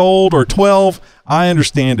 14 years old or 12, I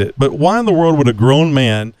understand it. But why in the world would a grown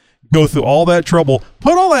man go through all that trouble,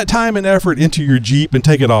 put all that time and effort into your Jeep and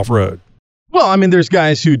take it off road? Well, I mean, there's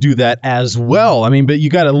guys who do that as well. I mean, but you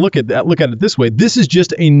got to look at it this way. This is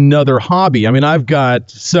just another hobby. I mean, I've got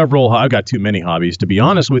too many hobbies, to be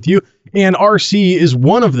honest with you. And RC is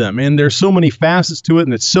one of them. And there's so many facets to it,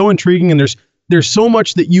 and it's so intriguing. And there's so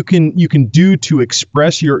much that you can do to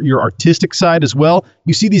express your artistic side as well.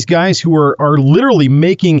 You see these guys who are literally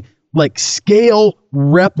making like scale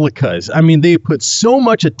replicas. I mean, they put so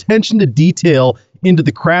much attention to detail into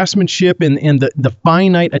the craftsmanship and the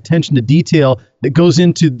finite attention to detail that goes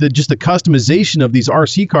into the customization of these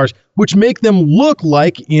RC cars, which make them look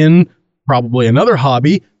like, in probably another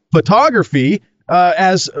hobby, photography,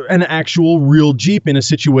 as an actual real Jeep in a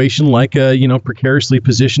situation like precariously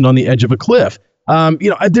positioned on the edge of a cliff.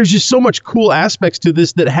 There's just so much cool aspects to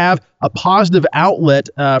this that have a positive outlet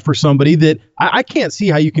for somebody that I can't see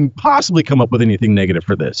how you can possibly come up with anything negative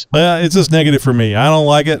for this. It's just negative for me. I don't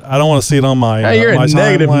like it. I don't want to see it on my you're my a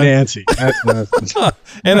negative timeline. Nancy.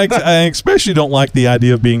 And I especially don't like the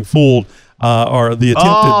idea of being fooled or the attempted.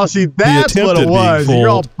 Oh, see, that's what it was. You're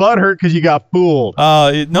all butthurt because you got fooled.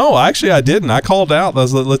 No, actually, I didn't. I called out.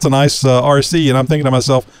 That's a nice RC, and I'm thinking to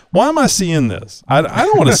myself, why am I seeing this? I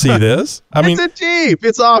don't want to see this. I mean, it's a Jeep.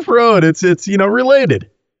 It's off road. It's related.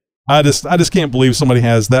 I just can't believe somebody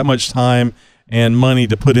has that much time and money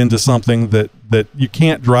to put into something that you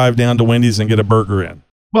can't drive down to Wendy's and get a burger in.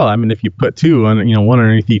 Well, I mean, if you put two on, one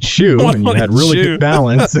underneath each shoe, and you had really good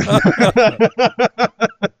balance.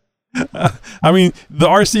 I mean, the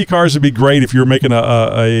RC cars would be great if you were making a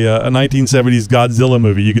 1970s Godzilla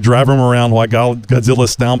movie. You could drive them around while Godzilla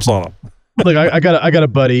stomps on them. Look, I got a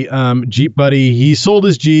buddy, Jeep buddy. He sold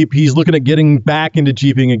his Jeep. He's looking at getting back into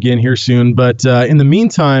Jeeping again here soon. But in the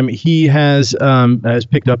meantime, he has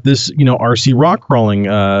picked up this RC rock crawling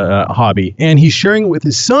hobby, and he's sharing it with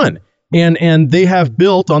his son. And they have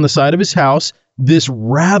built on the side of his house this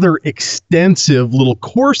rather extensive little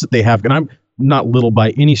course that they have. And I'm not little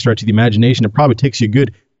by any stretch of the imagination. It probably takes you a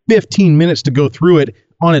good 15 minutes to go through it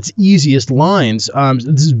on its easiest lines.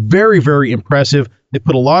 This is very, very impressive. They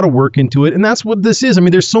put a lot of work into it, and that's what this is. I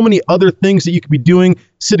mean, there's so many other things that you could be doing,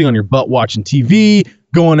 sitting on your butt watching TV,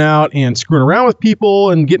 going out and screwing around with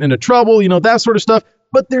people and getting into trouble, that sort of stuff.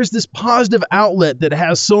 But there's this positive outlet that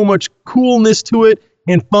has so much coolness to it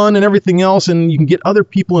and fun and everything else, and you can get other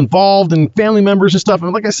people involved and family members and stuff.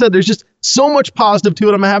 And like I said, there's just so much positive to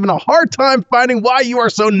it. I'm having a hard time finding why you are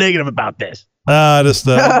so negative about this.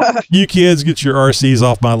 You kids, get your RCs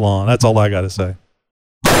off my lawn. That's all I got to say.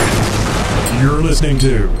 You're listening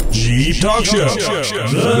to Jeep Talk Show,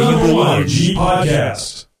 the #1 Jeep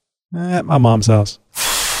podcast. At my mom's house.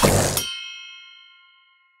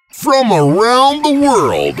 From around the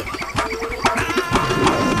world.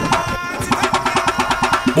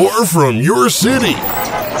 Or from your city.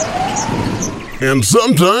 And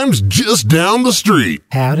sometimes just down the street.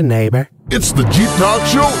 Howdy, neighbor. It's the Jeep Talk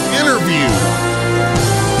Show interview.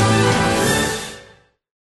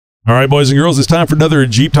 All right, boys and girls, it's time for another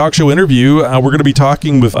Jeep Talk Show interview. We're going to be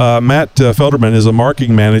talking with Matt Felderman, is a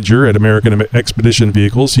marketing manager at American Expedition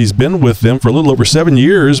Vehicles. He's been with them for a little over 7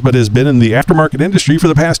 years, but has been in the aftermarket industry for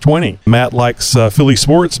the past 20. Matt likes Philly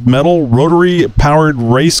sports, metal, rotary-powered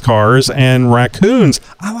race cars, and raccoons.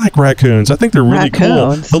 I like raccoons. I think they're really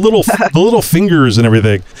cool. The little fingers and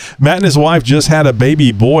everything. Matt and his wife just had a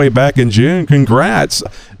baby boy back in June. Congrats.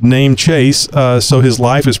 Named Chase. So his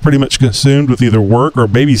life is pretty much consumed with either work or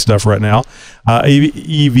baby stuff right now.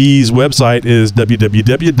 AEV's website is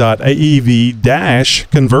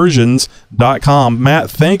www.aev-conversions.com.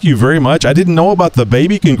 Matt, thank you very much. I didn't know about the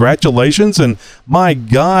baby. Congratulations. And my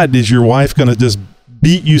God, is your wife going to just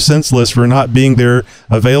beat you senseless for not being there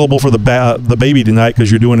available for the baby tonight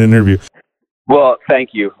because you're doing an interview? Well, thank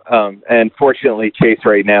you. And fortunately, Chase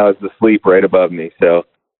right now is asleep right above me.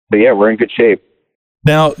 But yeah, we're in good shape.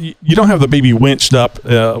 Now, you don't have the baby winched up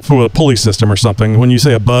for a pulley system or something. When you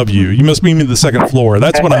say above you, you must mean the second floor.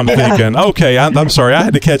 That's what I'm thinking. Okay, I'm sorry. I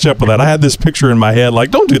had to catch up with that. I had this picture in my head, like,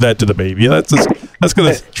 don't do that to the baby. That's going to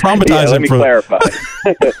traumatize him. Let me clarify.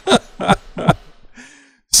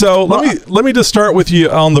 So let me just start with you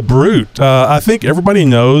on the Brute. I think everybody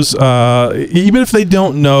knows, even if they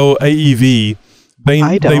don't know AEV,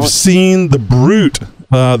 they've seen the Brute,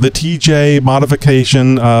 the TJ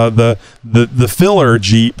modification, the filler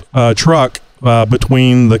Jeep truck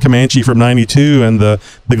between the Comanche from '92 and the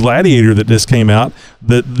Gladiator that just came out.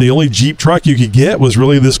 The only Jeep truck you could get was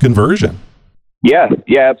really this conversion. Yeah,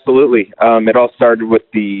 absolutely. It all started with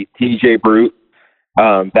the TJ Brute.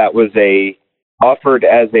 That was offered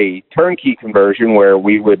as a turnkey conversion where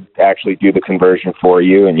we would actually do the conversion for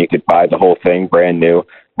you and you could buy the whole thing brand new.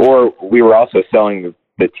 Or we were also selling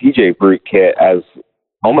the TJ Brute kit as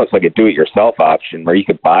almost like a do-it-yourself option where you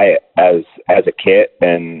could buy it as a kit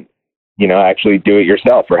and, actually do it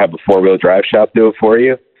yourself or have a four-wheel drive shop do it for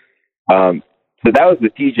you. So that was the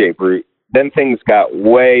TJ Brute. Then things got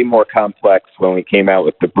way more complex when we came out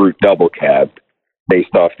with the Brute double cab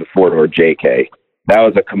based off the four-door JK. That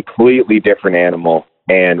was a completely different animal,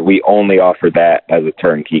 and we only offered that as a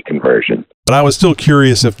turnkey conversion. But I was still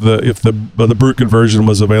curious if the Brute conversion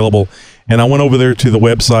was available, and I went over there to the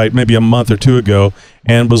website maybe a month or two ago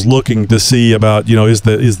and was looking to see about is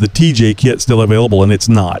the TJ kit still available, and it's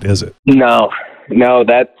not, is it? No,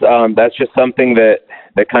 that's just something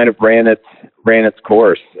that kind of ran its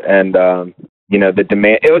course, and the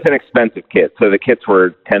demand. It was an expensive kit, so the kits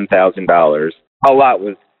were $10,000. A lot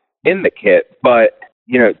was in the kit, but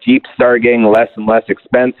Jeeps started getting less and less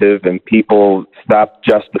expensive, and people stopped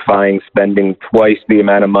justifying spending twice the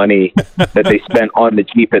amount of money that they spent on the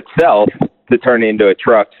Jeep itself to turn it into a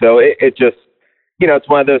truck. So it just, it's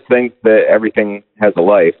one of those things that everything has a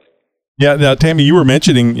life. Yeah, now Tammy, you were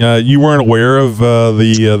mentioning you weren't aware of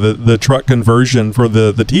the truck conversion for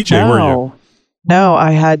the TJ, were you? No,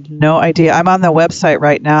 I had no idea. I'm on the website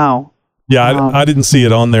right now. Yeah, I didn't see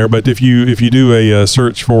it on there, but if you do a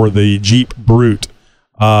search for the Jeep Brute,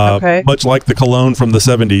 much like the Cologne from the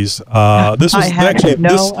 70s, this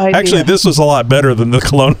was this was a lot better than the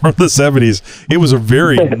Cologne from the 70s. It was a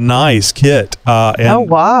very nice kit, and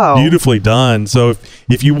beautifully done. So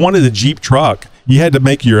if you wanted a Jeep truck, you had to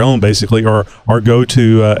make your own basically, or go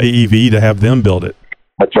to AEV to have them build it.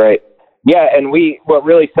 That's right. Yeah, and what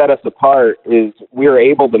really set us apart is we were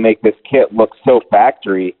able to make this kit look so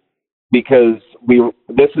factory. Because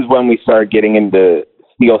this is when we started getting into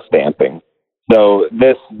steel stamping. So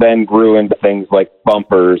this then grew into things like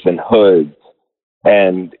bumpers and hoods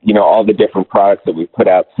and, all the different products that we've put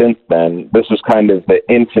out since then. This was kind of the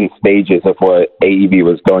infant stages of what AEV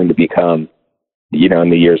was going to become, in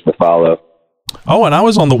the years to follow. Oh, and I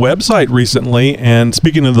was on the website recently, and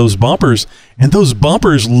speaking of those bumpers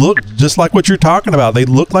look just like what you're talking about. They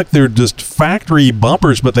look like they're just factory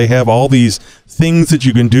bumpers, but they have all these things that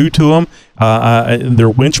you can do to them. They're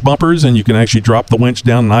winch bumpers, and you can actually drop the winch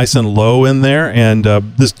down nice and low in there, and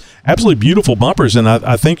just absolutely beautiful bumpers. And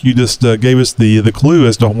I think you just gave us the clue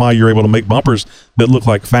as to why you're able to make bumpers that look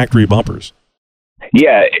like factory bumpers.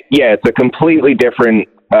 Yeah, it's a completely different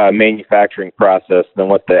manufacturing process than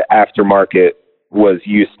what the aftermarket was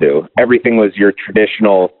used to. Everything was your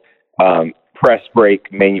traditional press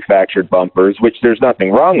brake manufactured bumpers, which there's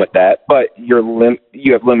nothing wrong with that, but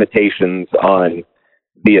you have limitations on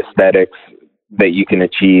the aesthetics that you can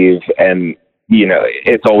achieve, and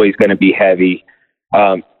it's always going to be heavy.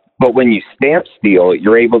 But when you stamp steel,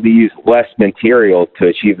 you're able to use less material to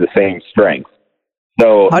achieve the same strength.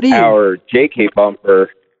 So our JK bumper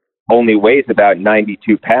only weighs about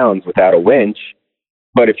 92 pounds without a winch.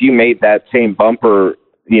 But if you made that same bumper,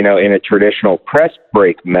 in a traditional press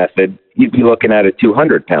brake method, you'd be looking at a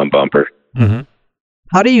 200-pound bumper. Mm-hmm.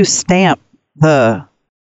 How do you stamp the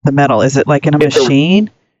metal? Is it like in a machine?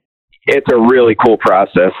 It's a really cool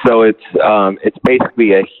process. So it's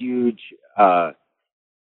basically a huge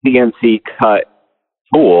CNC cut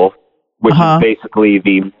tool, which is basically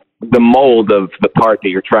the mold of the part that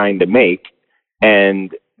you're trying to make,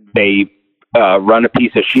 and they run a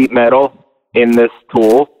piece of sheet metal in this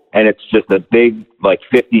tool, and it's just a big,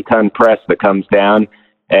 50-ton press that comes down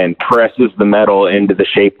and presses the metal into the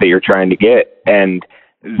shape that you're trying to get. And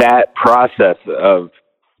that process of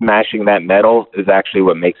smashing that metal is actually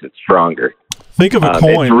what makes it stronger. Think of a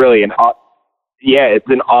coin. It's really it's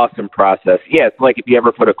an awesome process. Yeah, it's like if you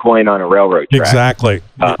ever put a coin on a railroad track. Exactly.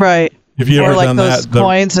 Right. If you ever done those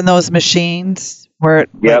coins in those machines where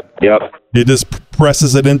Yep. It just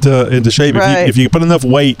presses it into shape. Right. If you put enough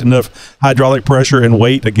hydraulic pressure and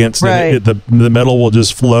weight against it, the metal will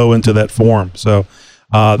just flow into that form. So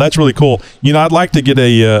that's really cool. I'd like to get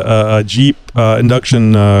a Jeep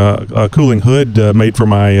induction cooling hood made for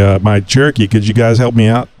my Cherokee. Could you guys help me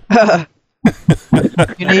out?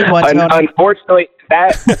 You need one, Tony. Unfortunately,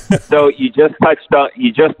 so you just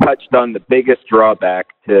touched on the biggest drawback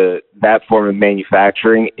to that form of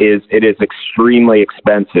manufacturing is it is extremely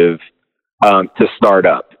expensive to start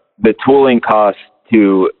up. The tooling costs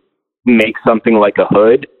to make something like a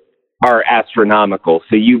hood are astronomical.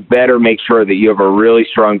 So you better make sure that you have a really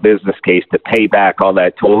strong business case to pay back all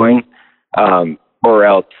that tooling, or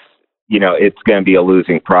else, it's going to be a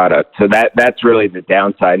losing product. So that's really the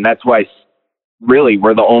downside. And that's why really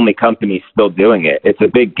we're the only company still doing it. It's a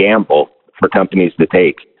big gamble for companies to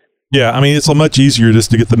take. Yeah, I mean, it's much easier just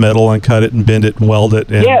to get the metal and cut it and bend it and weld it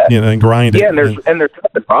and, and grind it. Yeah, and there's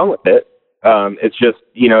nothing wrong with it. It's just,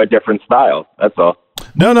 a different style. That's all.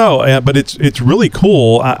 No, but it's really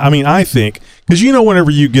cool. I mean, I think, because whenever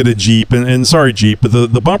you get a Jeep, and sorry Jeep, but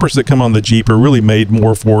the bumpers that come on the Jeep are really made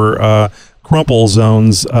more for crumple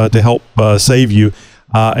zones to help save you.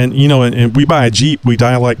 And we buy a Jeep, we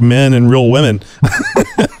die like men and real women.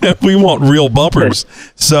 We want real bumpers.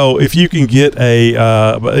 So if you can get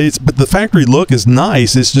but the factory look is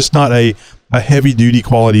nice. It's just not a heavy duty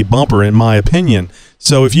quality bumper, in my opinion.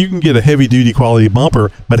 So if you can get a heavy duty quality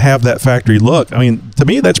bumper, but have that factory look, I mean, to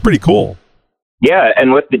me, that's pretty cool. Yeah.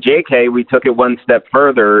 And with the JK, we took it one step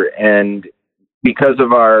further, and because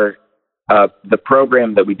of our, the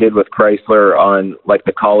program that we did with Chrysler on like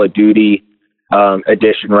the Call of Duty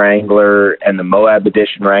edition Wrangler and the Moab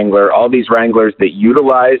edition Wrangler, all these Wranglers that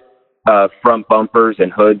utilized front bumpers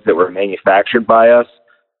and hoods that were manufactured by us,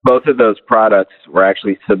 both of those products were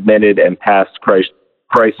actually submitted and passed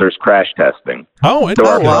Chrysler's crash testing. Oh, so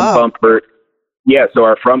our front bumper, so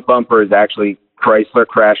our front bumper is actually Chrysler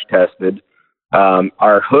crash tested.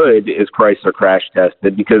 Our hood is Chrysler crash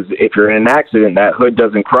tested, because if you're in an accident, that hood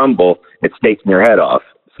doesn't crumble, it's taking your head off.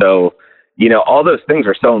 So, all those things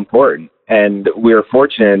are so important. And we were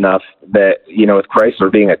fortunate enough that, with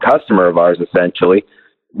Chrysler being a customer of ours, essentially,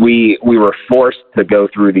 we were forced to go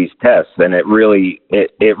through these tests, and it really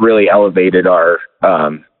elevated our,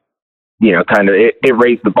 it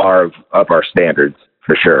raised the bar of our standards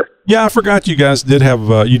for sure. Yeah, I forgot you guys do have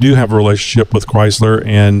a relationship with Chrysler,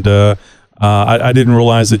 and I didn't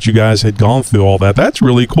realize that you guys had gone through all that. That's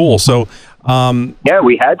really cool. So, yeah,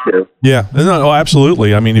 we had to. Yeah, no,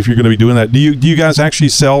 absolutely. I mean, if you're going to be doing that, do you guys actually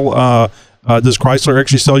sell? Does Chrysler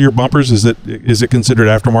actually sell your bumpers? Is it considered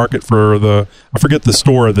aftermarket for I forget the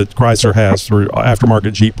store that Chrysler has for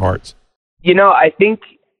aftermarket Jeep parts? I think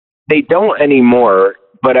they don't anymore.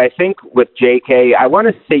 But I think with JK, I want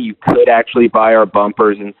to say you could actually buy our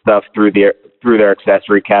bumpers and stuff through their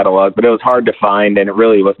accessory catalog, but it was hard to find, and it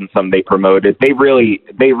really wasn't something they promoted. They really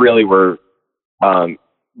were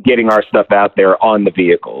getting our stuff out there on the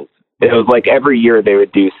vehicles. It was like every year they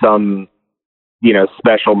would do some,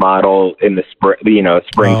 special model in the spring,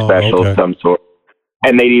 spring special of some sort,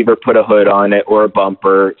 and they'd either put a hood on it or a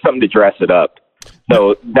bumper, something to dress it up.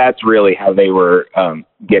 So that's really how they were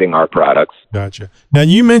getting our products. Gotcha. Now,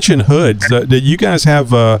 you mentioned hoods. That you guys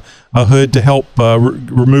have a hood to help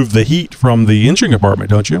remove the heat from the engine compartment,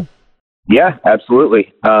 don't you? Yeah,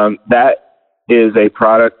 absolutely. That is a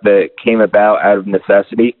product that came about out of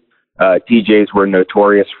necessity. TJs were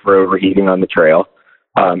notorious for overheating on the trail,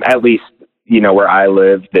 at least, where I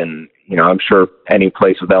lived, and, I'm sure any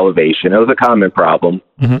place with elevation. It was a common problem.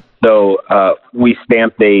 Mm-hmm. So we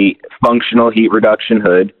stamped a functional heat reduction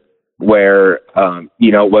hood where,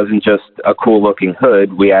 it wasn't just a cool looking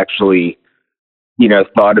hood. We actually,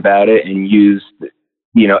 thought about it and used,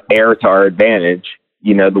 air to our advantage,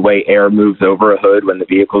 the way air moves over a hood when the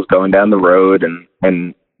vehicle's going down the road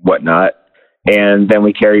and whatnot. And then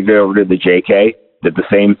we carried it over to the JK, did the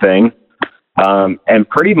same thing. And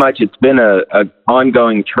pretty much it's been a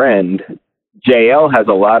ongoing trend. JL has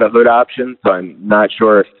a lot of hood options, so I'm not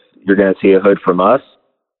sure if you're going to see a hood from us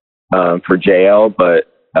for JL, but,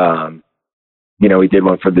 we did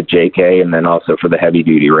one for the JK and then also for the heavy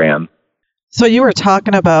duty Ram. So you were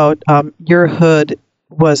talking about your hood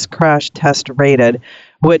was crash test rated,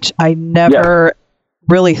 which I never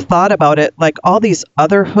really thought about it. Like all these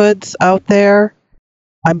other hoods out there,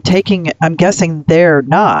 I'm guessing they're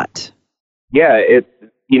not. Yeah, it's,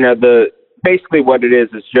 basically what it is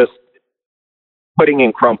just putting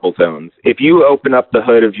in crumple zones. If you open up the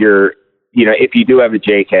hood of your, if you do have a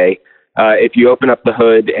JK, if you open up the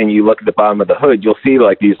hood and you look at the bottom of the hood, you'll see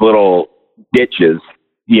like these little ditches,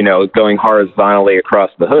 going horizontally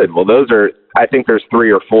across the hood. Well, I think there's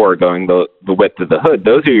 3 or 4 going the width of the hood.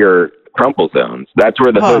 Those are your crumple zones. That's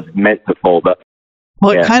where the hood's meant to fold up.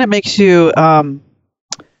 Well, it kind of makes you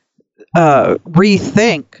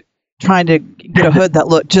rethink trying to get a hood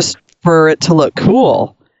that just for it to look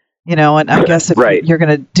cool, and I guess if you're going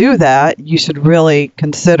to do that, you should really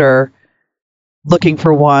consider, looking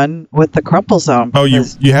for one with the crumple zone. Oh, you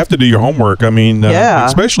have to do your homework. I mean, Yeah.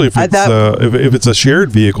 especially if it's if it's a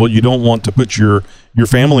shared vehicle, you don't want to put your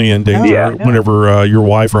family in danger Yeah. whenever your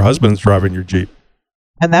wife or husband's driving your Jeep.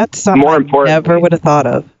 And that's something More I importantly- never would have thought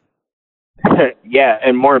of. Yeah,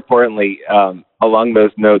 and more importantly, along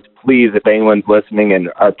those notes, please, if anyone's listening and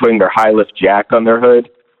are putting their high lift jack on their hood,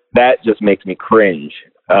 that just makes me cringe.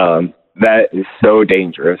 That is so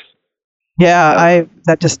dangerous. Yeah,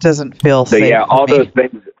 that just doesn't feel So safe. yeah, for all me. those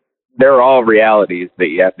things, they're all realities that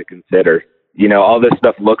you have to consider. You know, all this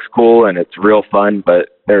stuff looks cool and it's real fun, but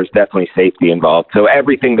there's definitely safety involved. So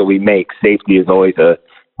everything that we make, safety is always a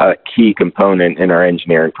key component in our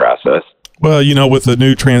engineering process. Well, you know, with the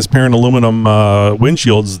new transparent aluminum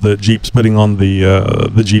windshields that Jeep's putting on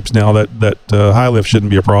the Jeeps now, that high lift shouldn't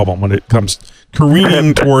be a problem when it comes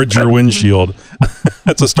careening towards your windshield.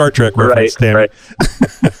 That's a Star Trek reference, Tammy. Right.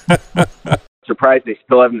 Surprised they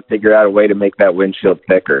still haven't figured out a way to make that windshield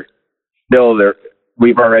thicker. Still,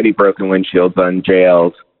 we've already broken windshields on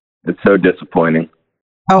JLs. It's so disappointing.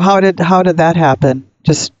 Oh, how did that happen?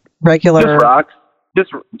 Just regular. Just rocks.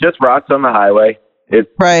 Just rocks on the highway. It's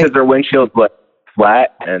Right. because their windshield's like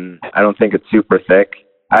flat, and I don't think it's super thick.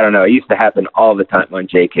 I don't know. It used to happen all the time on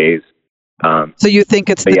JKs. So you think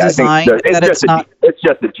it's the But yeah, design I think that it's not? It's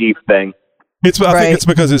just a Jeep thing. I Right. think it's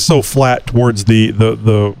because it's so flat towards the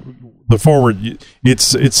forward.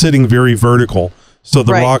 It's sitting very vertical, so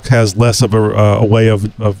the Right. rock has less of a way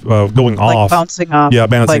of going Like off. bouncing off. Yeah,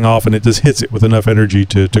 bouncing like- off, and it just hits it with enough energy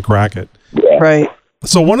to crack it. Yeah. Right.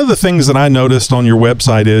 So one of the things that I noticed on your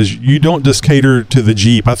website is you don't just cater to the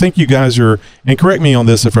Jeep. I think you guys are, and correct me on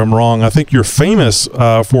this if I'm wrong, I think you're famous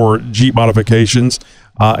for Jeep modifications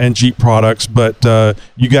and Jeep products, but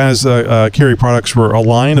you guys carry products for a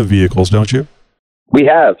line of vehicles, don't you? We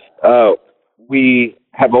have. We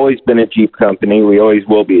have always been a Jeep company. We always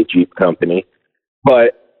will be a Jeep company.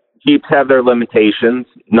 But Jeeps have their limitations,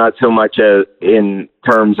 not so much as in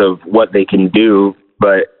terms of what they can do,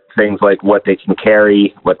 but things like what they can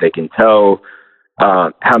carry, what they can tow,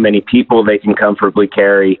 how many people they can comfortably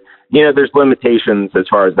carry. You know, there's limitations as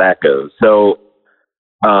far as that goes. So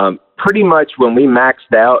pretty much when we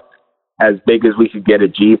maxed out as big as we could get a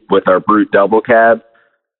Jeep with our Brute double cab,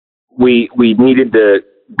 we needed to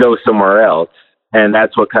go somewhere else. And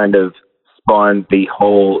that's what kind of spawned the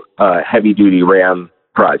whole heavy duty Ram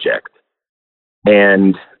project.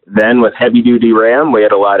 And then with heavy duty Ram, we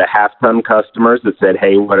had a lot of half-ton customers that said,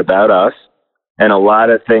 hey, what about us? And a lot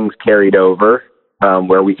of things carried over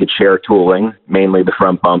where we could share tooling, mainly the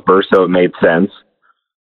front bumper, so it made sense.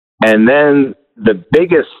 And then the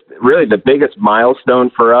biggest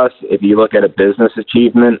milestone for us, if you look at a business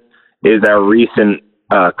achievement, is our recent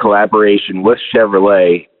collaboration with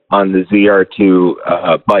Chevrolet on the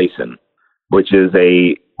ZR2 Bison, which is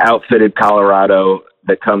a outfitted Colorado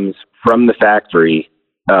that comes from the factory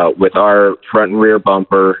with our front and rear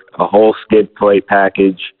bumper, a whole skid plate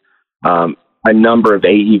package, a number of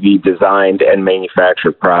AEV designed and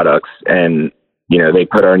manufactured products. And, you know, they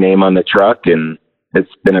put our name on the truck, and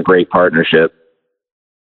it's been a great partnership.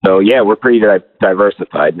 So, yeah, we're pretty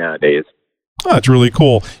diversified nowadays. Oh, that's really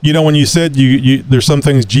cool. You know, when you said you there's some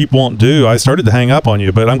things Jeep won't do, I started to hang up on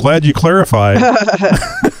you, but I'm glad you clarified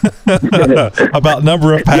about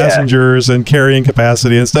number of passengers and carrying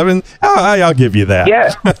capacity and stuff. And I'll give you that.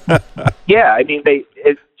 Yeah. Yeah. I mean,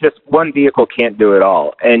 it's just one vehicle can't do it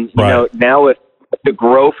all. And, you Right. know, now with the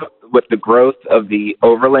growth of the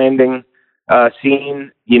overlanding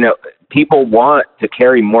scene, you know, people want to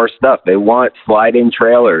carry more stuff. They want slide-in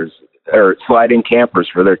trailers or slide-in campers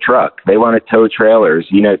for their truck. They want to tow trailers.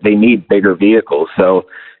 You know, they need bigger vehicles. So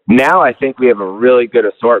now I think we have a really good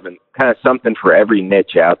assortment, kind of something for every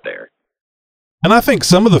niche out there. And I think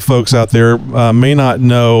some of the folks out there may not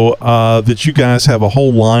know that you guys have a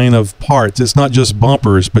whole line of parts. It's not just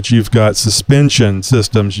bumpers, but you've got suspension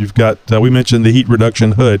systems. You've got, we mentioned the heat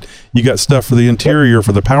reduction hood. You got stuff for the interior,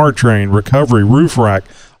 for the powertrain, recovery, roof rack.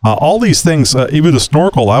 All these things, even a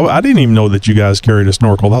snorkel. I didn't even know that you guys carried a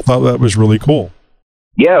snorkel. I thought that was really cool.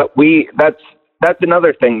 Yeah, that's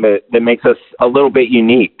another thing that makes us a little bit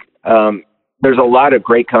unique. There's a lot of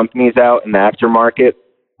great companies out in the aftermarket,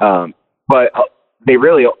 but they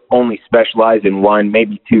really only specialize in one,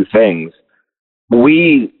 maybe two things.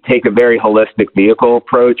 We take a very holistic vehicle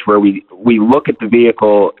approach where we look at the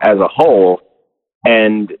vehicle as a whole,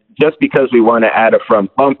 and just because we want to add a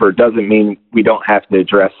front bumper doesn't mean we don't have to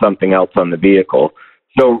address something else on the vehicle.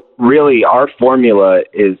 So really our formula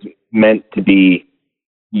is meant to be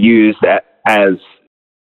used as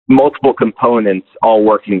multiple components all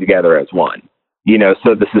working together as one. You know,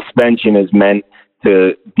 so the suspension is meant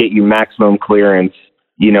to get you maximum clearance,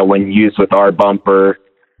 when used with our bumper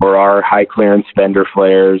or our high clearance fender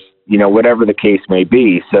flares, whatever the case may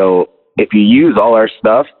be. So if you use all our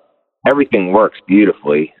stuff, everything works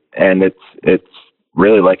beautifully, and it's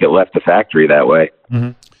really like it left the factory that way.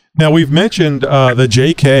 Mm-hmm. Now, we've mentioned the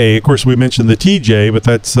JK. Of course, we mentioned the TJ, but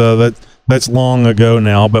that's long ago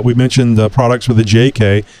now. But we mentioned products for the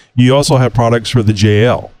JK. You also have products for the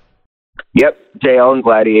JL. Yep, JL and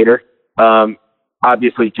Gladiator.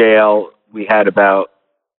 Obviously, JL, we had about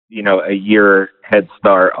a year head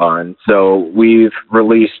start on. So we've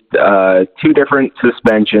released 2 different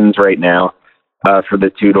suspensions right now for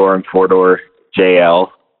the 2-door and 4-door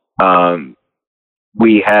JL.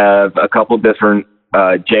 We have a couple different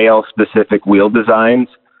JL specific wheel designs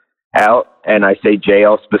out, and I say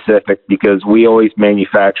JL specific because we always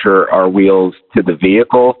manufacture our wheels to the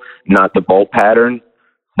vehicle, not the bolt pattern.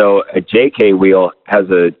 So a JK wheel has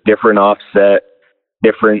a different offset,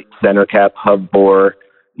 different center cap hub bore.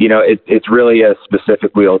 It's really a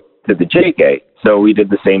specific wheel to the JK. So we did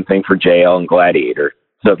the same thing for JL and Gladiator.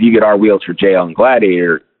 So if you get our wheels for JL and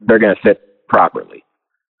Gladiator, they're going to fit properly.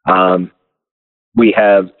 We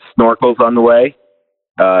have snorkels on the way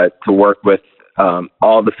to work with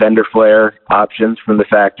all the fender flare options from the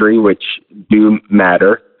factory, which do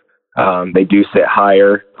matter. They do sit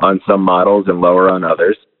higher on some models and lower on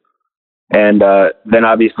others. And then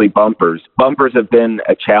obviously bumpers. Bumpers have been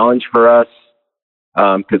a challenge for us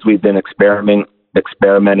because we've been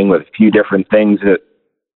experimenting with a few different things that,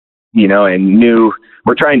 and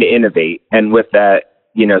we're trying to innovate. And with that,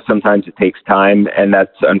 sometimes it takes time, and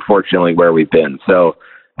that's unfortunately where we've been. So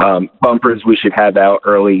bumpers we should have out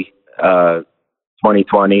early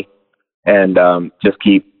 2020 and just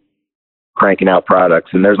keep cranking out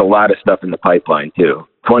products. And there's a lot of stuff in the pipeline too.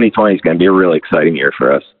 2020 is going to be a really exciting year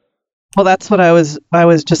for us. Well, that's what I was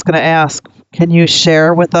just going to ask. Can you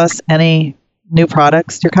share with us any new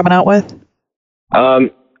products you're coming out with?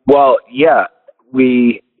 Well, yeah,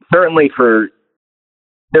 we certainly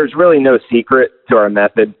there's really no secret to our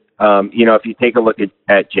method. If you take a look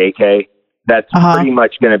at JK, that's pretty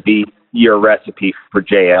much going to be your recipe for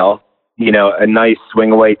JL. A nice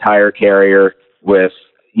swing away tire carrier with,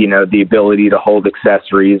 the ability to hold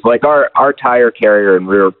accessories like our tire carrier and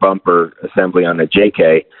rear bumper assembly on a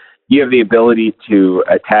JK. You have the ability to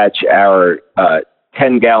attach our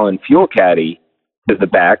 10-gallon fuel caddy to the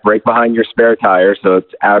back right behind your spare tire. So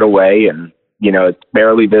it's out of way and, it's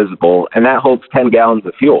barely visible, and that holds 10 gallons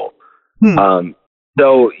of fuel.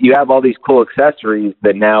 So you have all these cool accessories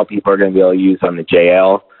that now people are going to be able to use on the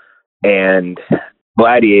JL and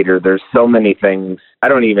Gladiator. There's so many things. I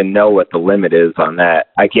don't even know what the limit is on that.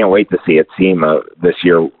 I can't wait to see at SEMA this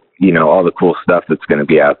year, all the cool stuff that's going to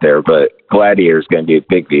be out there. But Gladiator is going to be a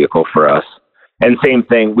big vehicle for us. And same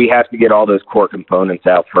thing, we have to get all those core components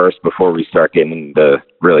out first before we start getting into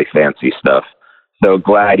really fancy stuff. So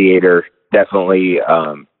Gladiator, definitely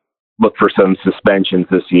look for some suspensions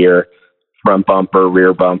this year, front bumper,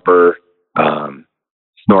 rear bumper,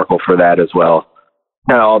 snorkel for that as well.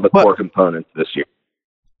 Kind of all the core components this year.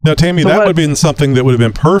 Now, Tammy, that would have been something that would have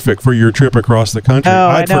been perfect for your trip across the country.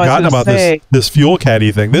 I'd forgotten about this fuel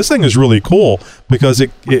caddy thing. This thing is really cool because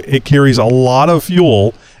it carries a lot of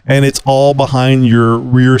fuel, and it's all behind your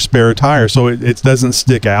rear spare tire, so it doesn't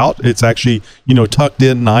stick out. It's actually tucked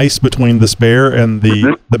in nice between the spare and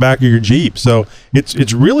the back of your Jeep. So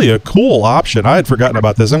it's really a cool option. I had forgotten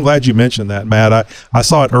about this. I'm glad you mentioned that, Matt. I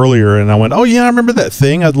saw it earlier, and I went, oh yeah, I remember that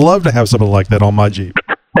thing. I'd love to have something like that on my Jeep.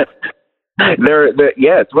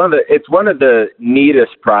 It's one of the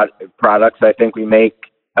neatest products I think we make.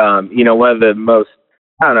 One of the most,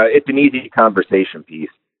 I don't know, it's an easy conversation piece.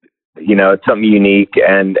 It's something unique,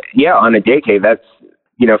 and on a JK, that's,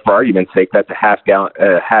 for argument's sake, that's a half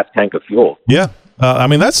tank of fuel. Yeah.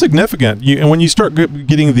 That's significant. And when you start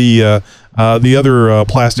getting the other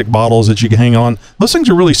plastic bottles that you can hang on, those things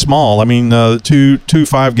are really small.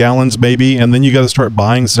 5 gallons maybe, and then you got to start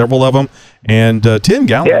buying several of them. And 10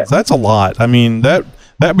 gallons, that's a lot.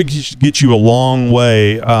 That would get you a long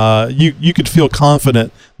way. You could feel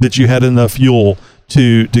confident that you had enough fuel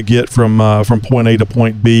to get from point A to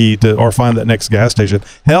point B or find that next gas station.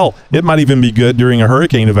 Hell, it might even be good during a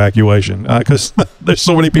hurricane evacuation because there's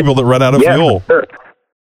so many people that run out of fuel. Sure.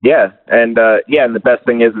 Yeah, and the best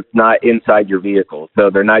thing is it's not inside your vehicle, so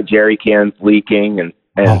they're not jerry cans leaking and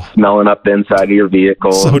smelling up the inside of your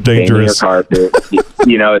vehicle. So dangerous. Your carpet.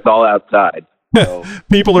 It's all outside. So,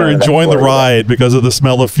 people are enjoying the ride because of the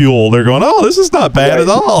smell of fuel. They're going, oh, this is not bad at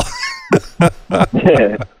all.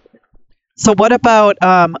 So what about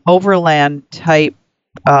overland type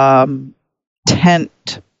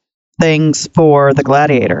tent things for the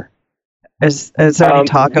Gladiator? Is there any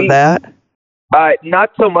talk of that? Not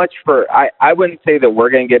so much for, I wouldn't say that we're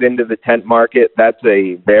going to get into the tent market. That's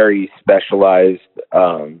a very specialized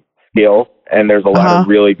skill, and there's a lot of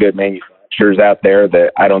really good manufacturers out there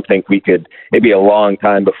that I don't think it'd be a long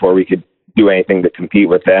time before we could do anything to compete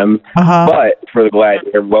with them. But for the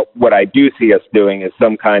Gladiator, what I do see us doing is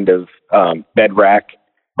some kind of bed rack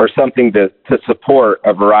or something to support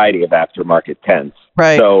a variety of aftermarket tents.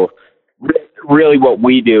 Right. So really what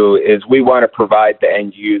we do is we want to provide the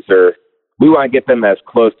end user, we want to get them as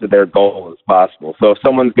close to their goal as possible. So if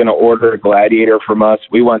someone's going to order a Gladiator from us,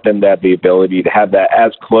 we want them to have the ability to have that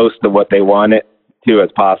as close to what they want it to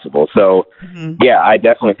as possible. So yeah, I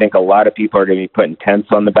definitely think a lot of people are going to be putting tents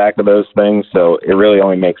on the back of those things. So it really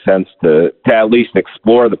only makes sense to at least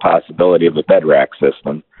explore the possibility of a bed rack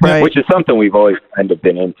system, which is something we've always kind of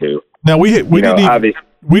been into. Now we didn't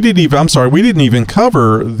even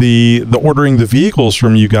cover the ordering the vehicles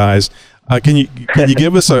from you guys. Can you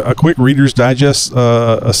give us a quick Reader's Digest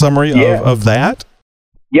a summary of that?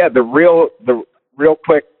 Yeah, the real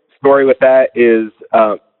quick story with that is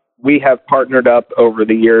we have partnered up over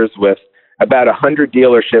the years with about 100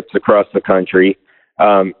 dealerships across the country.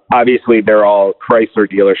 Obviously, they're all Chrysler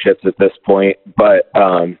dealerships at this point, but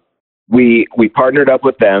we partnered up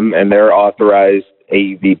with them, and they're authorized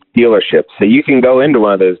AEV dealerships. So you can go into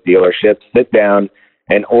one of those dealerships, sit down,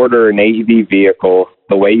 and order an AEV vehicle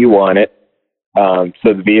the way you want it.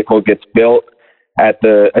 So the vehicle gets built at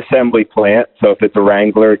the assembly plant. So if it's a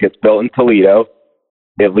Wrangler, it gets built in Toledo.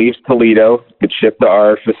 It leaves Toledo, gets shipped to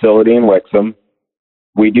our facility in Wixom.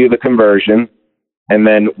 We do the conversion, and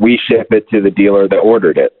then we ship it to the dealer that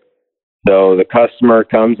ordered it. So the customer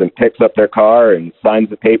comes and picks up their car and signs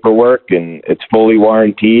the paperwork, and it's fully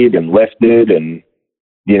warranted and lifted, and,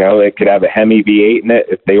 you know, it could have a Hemi V8 in it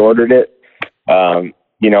if they ordered it,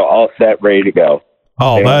 you know, all set, ready to go.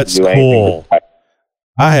 Oh, that's cool.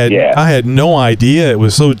 I had no idea it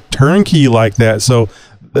was so turnkey like that. So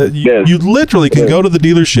you literally can go to the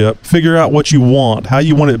dealership, figure out what you want, how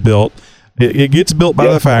you want it built. It gets built by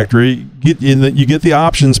the factory. You get the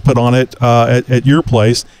options put on it at your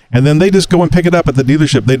place, and then they just go and pick it up at the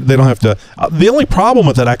dealership. They don't have to. The only problem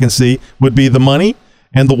with it I can see would be the money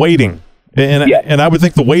and the waiting. And I would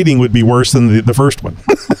think the waiting would be worse than the first one.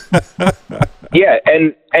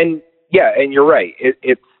 And you're right.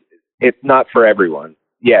 It's not for everyone.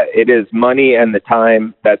 Yeah, it is money and the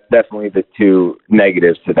time. That's definitely the two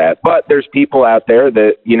negatives to that. But there's people out there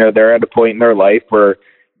that, you know, they're at a point in their life where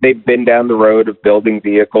they've been down the road of building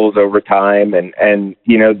vehicles over time, and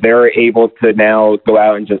you know, they're able to now go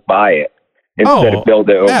out and just buy it instead of build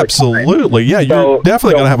it over absolutely. Time. Yeah, you're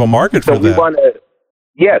definitely going to have a market for that.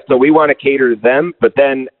 So we want to cater to them, but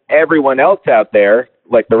then everyone else out there,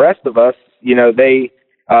 like the rest of us, you know,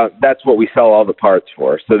 that's what we sell all the parts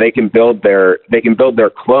for. So they can build their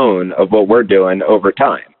clone of what we're doing over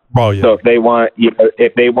time. Oh, yeah. So if they want,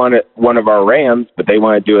 one of our Rams, but they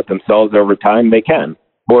want to do it themselves over time, they can.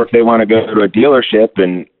 Or if they want to go to a dealership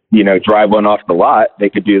and, you know, drive one off the lot, they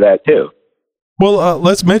could do that too. Well,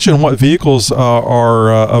 let's mention what vehicles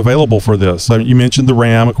are available for this. You mentioned the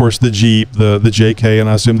Ram, of course, the Jeep, the JK, and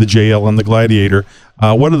I assume the JL and the Gladiator.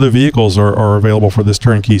 What other vehicles are available for this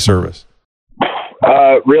turnkey service?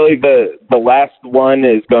 Really, the last one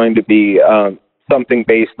is going to be something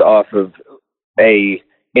based off of a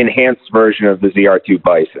enhanced version of the ZR2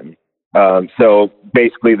 Bison. So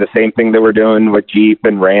basically the same thing that we're doing with Jeep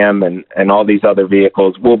and Ram and all these other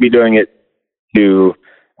vehicles, we'll be doing it to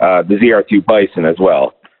the ZR2 Bison as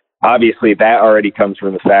well. Obviously, that already comes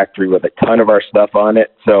from the factory with a ton of our stuff on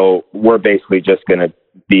it, so we're basically just going to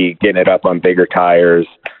be getting it up on bigger tires.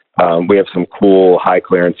 We have some cool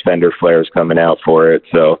high-clearance fender flares coming out for it,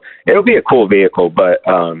 so it'll be a cool vehicle, but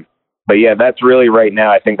yeah, that's really right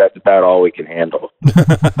now, I think that's about all we can handle.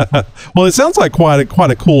 Well, it sounds like quite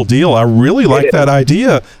a cool deal. I really like that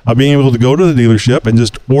idea of being able to go to the dealership and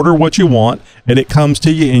just order what you want, and it comes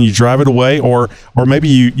to you and you drive it away, or maybe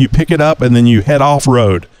you pick it up and then you head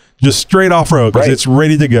off-road, just straight off-road because it's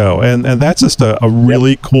ready to go. And that's just a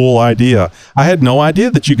really cool idea. I had no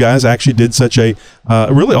idea that you guys actually did such a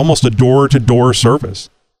really almost a door-to-door service.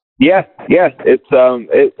 Yeah,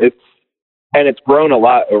 it's grown a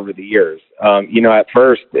lot over the years. You know, at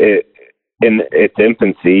first, in its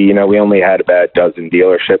infancy, you know, we only had about a dozen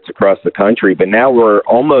dealerships across the country, but now we're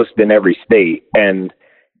almost in every state, and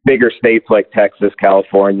bigger states like Texas,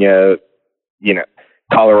 California, you know,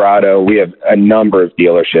 Colorado, we have a number of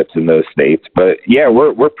dealerships in those states. But yeah,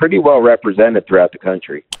 we're pretty well represented throughout the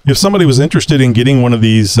country. If somebody was interested in getting one of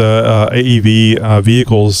these AEV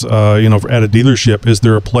vehicles, you know, at a dealership, is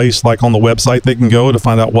there a place like on the website they can go to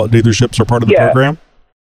find out what dealerships are part of the program?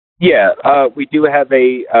 Yeah, we do have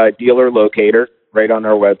a dealer locator right on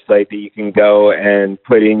our website that you can go and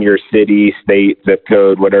put in your city, state, zip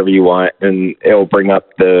code, whatever you want, and it'll bring up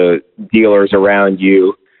the dealers around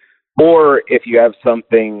you. Or if you have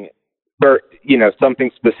something,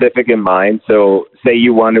 something specific in mind. So say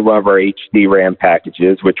you wanted one of our HD Ram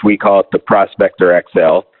packages, which we call it the Prospector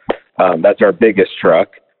XL. That's our biggest truck.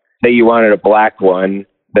 Say you wanted a black one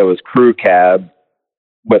that was crew cab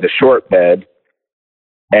with a short bed,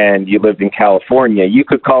 and you lived in California, you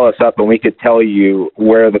could call us up and we could tell you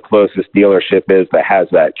where the closest dealership is that has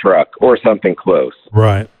that truck or something close.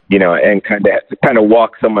 Right. And kind of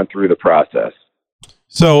walk someone through the process.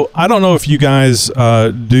 So I don't know if you guys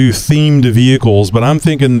do themed vehicles, but I'm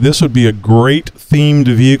thinking this would be a great themed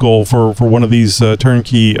vehicle for one of these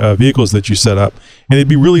turnkey vehicles that you set up. And it'd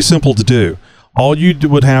be really simple to do. All you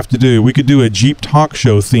would have to do, we could do a Jeep Talk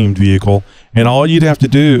Show themed vehicle, and all you'd have to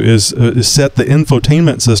do is set the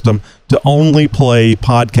infotainment system to only play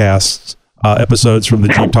podcasts episodes from the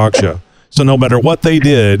Jeep Talk Show. So no matter what they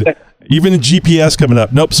did, even a GPS coming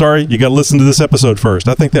up, nope, sorry, you got to listen to this episode first.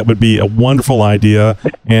 I think that would be a wonderful idea,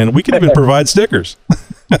 and we could even provide stickers.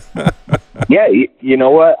 Yeah, you know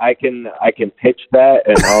what? I can pitch that,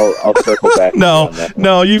 and I'll circle back.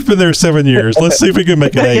 No, you've been there 7 years. Let's see if we can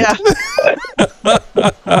make it 8.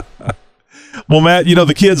 Well, Matt,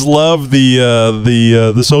 the kids love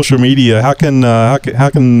the social media. How can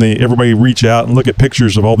everybody reach out and look at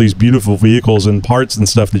pictures of all these beautiful vehicles and parts and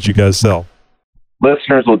stuff that you guys sell?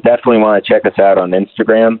 Listeners will definitely want to check us out on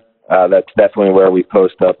Instagram. That's definitely where we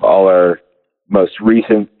post up all our most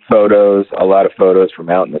recent photos, a lot of photos from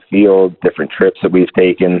out in the field, different trips that we've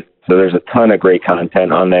taken. So there's a ton of great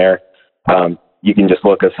content on there. You can just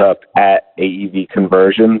look us up at AEV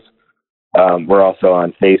Conversions. We're also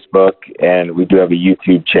on Facebook, and we do have a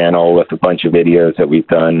YouTube channel with a bunch of videos that we've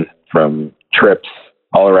done from trips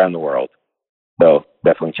all around the world. So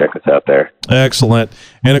definitely check us out there. Excellent.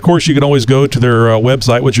 And of course, you can always go to their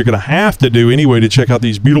website, which you're going to have to do anyway to check out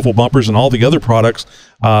these beautiful bumpers and all the other products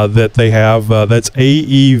that they have. That's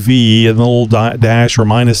AEV and the little dash or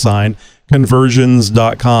minus sign,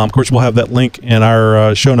 conversions.com. Of course, we'll have that link in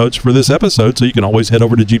our show notes for this episode, so you can always head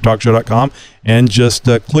over to jeeptalkshow.com and just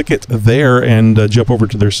click it there and jump over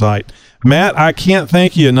to their site. Matt, I can't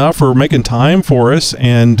thank you enough for making time for us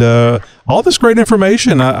and all this great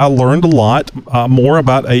information. I learned a lot more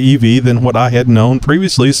about AEV than what I had known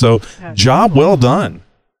previously, so job well done.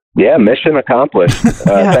 Yeah, mission accomplished.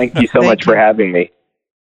 Thank you so much for having me.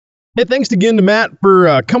 Hey, thanks again to Matt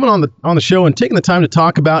for coming on the show and taking the time to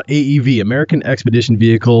talk about AEV, American Expedition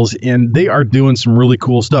Vehicles, and they are doing some really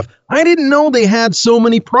cool stuff. I didn't know they had so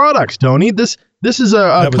many products, Tony. This is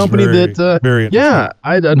a company that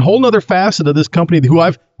I had a whole nother facet of this company who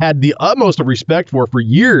I've had the utmost of respect for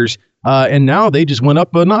years, and now they just went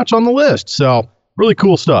up a notch on the list. So really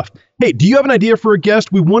cool stuff. Hey, do you have an idea for a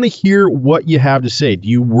guest? We want to hear what you have to say. Do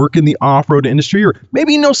you work in the off-road industry, or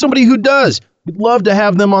maybe you know somebody who does? We'd love to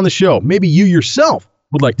have them on the show. Maybe you yourself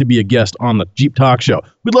would like to be a guest on the Jeep Talk Show.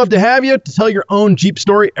 We'd love to have you to tell your own Jeep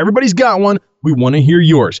story. Everybody's got one. We want to hear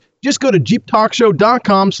yours. Just go to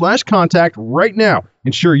jeeptalkshow.com/contact right now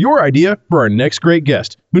and share your idea for our next great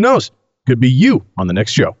guest. Who knows? Could be you on the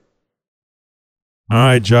next show. All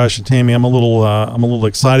right, Josh and Tammy, I'm a little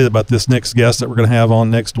excited about this next guest that we're going to have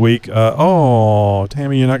on next week.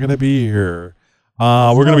 Tammy, you're not going to be here.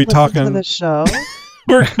 We're going to be talking to the show.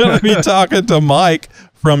 We're going to be talking to Mike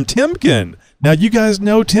from Timken. Now, you guys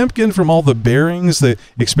know Timken from all the bearings,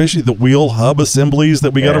 especially the wheel hub assemblies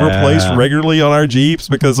that we got to replace regularly on our Jeeps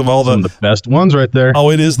because of all some of the best ones right there. Oh,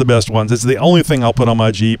 it is the best ones. It's the only thing I'll put on my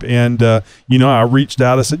Jeep. And, I reached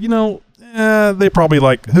out. I said, they probably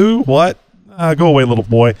like, who, what? Go away, little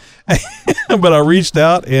boy. But I reached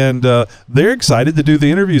out, and they're excited to do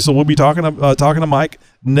the interview. So we'll be talking to Mike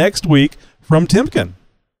next week from Timken.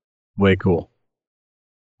 Way cool.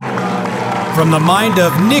 From the mind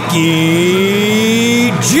of Nikki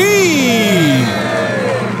G.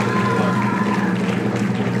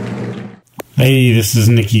 Hey, this is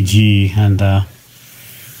Nikki G, and I'd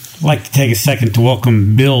like to take a second to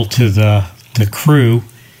welcome Bill to the crew.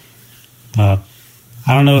 I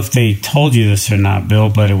don't know if they told you this or not, Bill,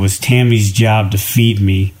 but it was Tammy's job to feed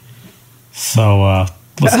me. So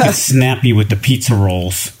let's get snappy with the pizza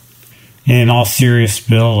rolls. In all serious,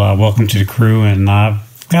 Bill, welcome to the crew, and I've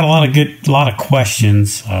got a lot of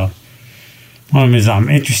questions. One of them is I'm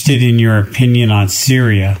interested in your opinion on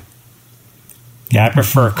Syria. Yeah, I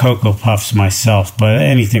prefer Cocoa Puffs myself, but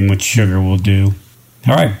anything with sugar will do.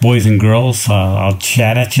 All right, boys and girls, I'll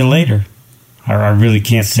chat at you later. I really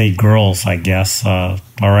can't say girls, I guess. All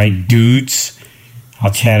right, dudes,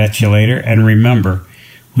 I'll chat at you later. And remember,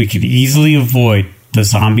 We could easily avoid the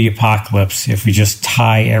zombie apocalypse if we just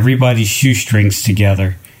tie everybody's shoestrings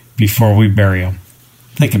together before we bury them.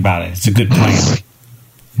 Think about it. It's a good plan.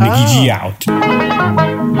 Nikki G out.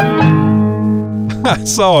 I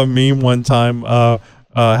saw a meme one time, how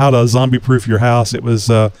to zombie-proof your house. It was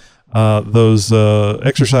those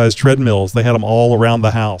exercise treadmills. They had them all around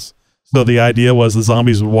the house. So the idea was the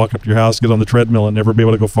zombies would walk up to your house, get on the treadmill, and never be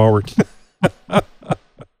able to go forward.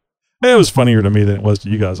 It was funnier to me than it was to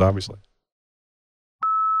you guys, obviously.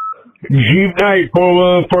 Jeep Night,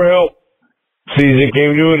 pulling for help. Season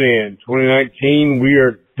came to an end. 2019, we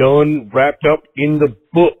are done, wrapped up in the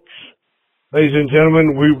books. Ladies and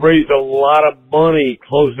gentlemen, we raised a lot of money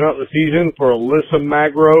closing out the season for Alyssa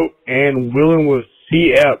Magro and Willing with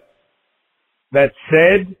CF. That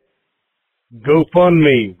said,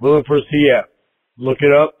 GoFundMe, Willing for CF. Look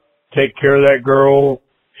it up. Take care of that girl.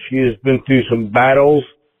 She has been through some battles.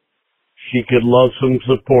 She could love some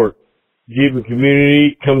support. Jeep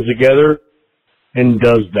community comes together and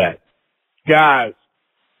does that. Guys,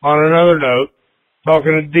 on another note,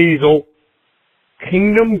 talking to Diesel,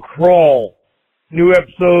 Kingdom Crawl, new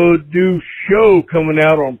episode, new show coming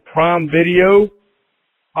out on Prime Video,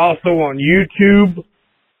 also on YouTube,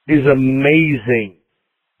 is amazing.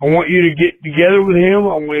 I want you to get together with him.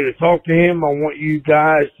 I want you to talk to him. I want you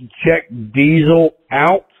guys to check Diesel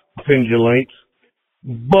out. I'll send you links.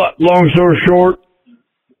 But long story short,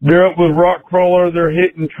 they're up with Rock Crawler. They're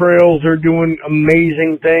hitting trails. They're doing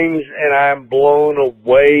amazing things, and I'm blown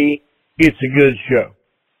away. It's a good show.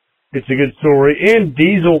 It's a good story. And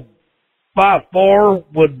Diesel, by far,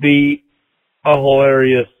 would be a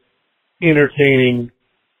hilarious, entertaining,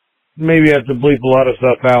 maybe have to bleep a lot of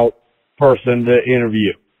stuff out person to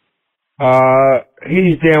interview.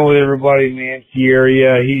 He's down with everybody in the NC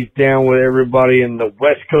area. He's down with everybody in the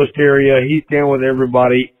West Coast area. He's down with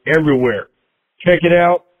everybody everywhere. Check it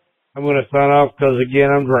out. I'm going to sign off because,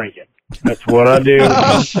 again, I'm drinking. That's what I do.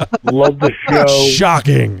 Love the show.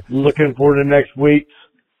 Shocking. Looking forward to next week.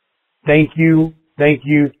 Thank you. Thank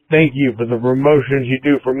you. Thank you for the promotions you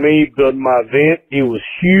do for me, building my event. It was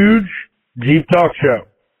huge. Jeep Talk Show.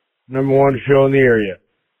 #1 show in the area.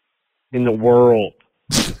 In the world.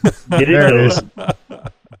 Get it There it is.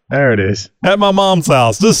 There it is. At my mom's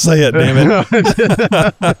house. Just say it, damn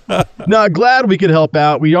it. No, glad we could help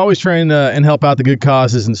out. We always try and help out the good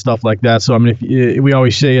causes and stuff like that. So I mean, if we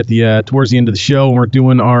always say at the towards the end of the show when we're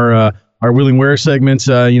doing our Willing Wear segments,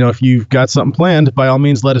 if you've got something planned, by all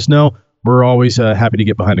means, let us know. We're always happy to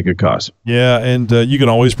get behind a good cause. Yeah, and you can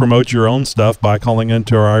always promote your own stuff by calling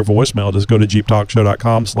into our voicemail. Just go to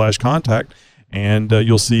jeeptalkshow.com/contact, and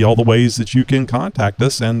you'll see all the ways that you can contact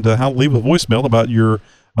us and how to leave a voicemail about your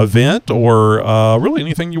event or really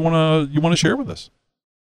anything you want to share with us.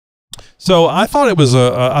 So I thought it was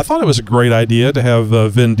a great idea to have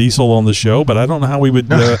Vin Diesel on the show, but I don't know how we would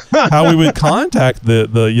contact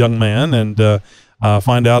the young man and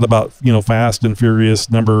find out about Fast and Furious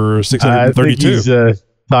number 632. I think he's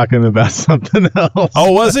talking about something else.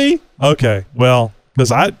 Oh, was he? Okay, well,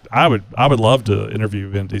 because I would love to interview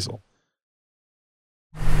Vin Diesel.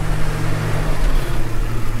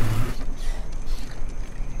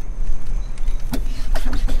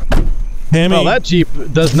 Hammy. Well, that Jeep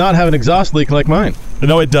does not have an exhaust leak like mine.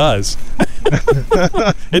 No, it does.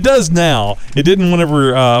 It does now. It didn't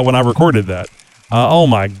whenever when I recorded that. Oh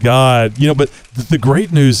my God! But the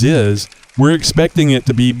great news is we're expecting it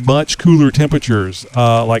to be much cooler temperatures,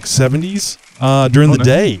 like 70s during the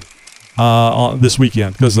day this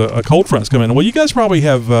weekend because a cold front's coming. Well, you guys probably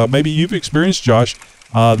have maybe you've experienced, Josh,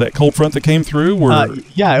 that cold front that came through.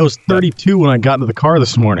 Yeah, it was 32 when I got into the car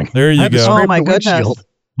this morning. There you go. Oh my goodness.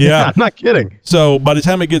 Yeah, I'm not kidding. So by the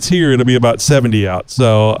time it gets here, it'll be about 70 out.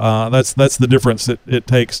 So that's the difference it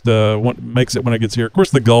takes to what makes it when it gets here. Of course,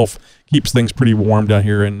 the Gulf keeps things pretty warm down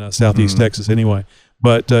here in Southeast Texas anyway.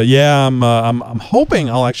 But I'm hoping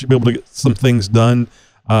I'll actually be able to get some things done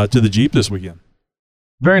to the Jeep this weekend.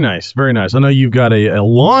 Very nice, very nice. I know you've got a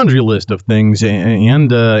laundry list of things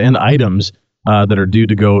and items that are due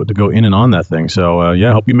to go in and on that thing. So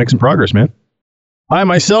I hope you make some progress, man. I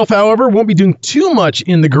myself, however, won't be doing too much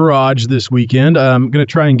in the garage this weekend. I'm going to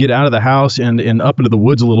try and get out of the house and up into the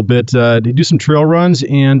woods a little bit to do some trail runs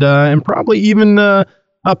and probably even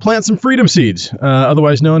plant some freedom seeds,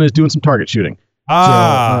 otherwise known as doing some target shooting.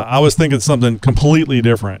 I was thinking something completely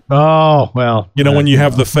different. Oh, well. When you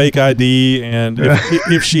have the fake ID and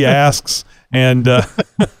if she asks and...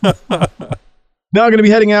 Now I'm going to be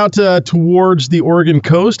heading out towards the Oregon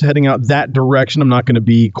coast, heading out that direction. I'm not going to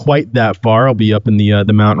be quite that far. I'll be up in the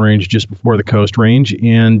mountain range just before the coast range.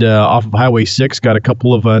 And off of Highway 6, got a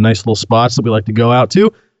couple of nice little spots that we like to go out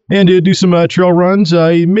to. and do some trail runs,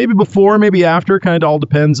 maybe before, maybe after. Kind of all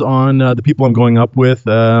depends on the people I'm going up with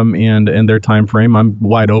and their time frame. I'm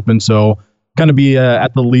wide open, so kind of be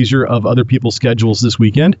at the leisure of other people's schedules this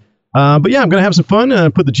weekend. But yeah, I'm going to have some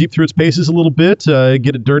fun, put the Jeep through its paces a little bit,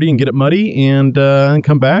 get it dirty and get it muddy, and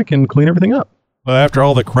come back and clean everything up. Well, after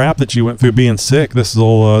all the crap that you went through being sick,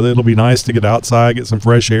 it'll be nice to get outside, get some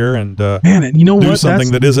fresh air, and man, you know do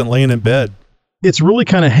something that isn't laying in bed. It's really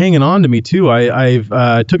kind of hanging on to me too. I've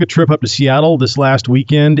took a trip up to Seattle this last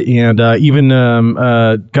weekend, and even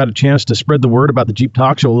got a chance to spread the word about the Jeep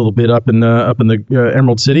Talk Show a little bit up in the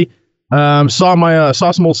Emerald City. Saw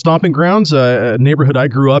some old stomping grounds, a neighborhood I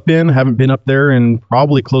grew up in. Haven't been up there in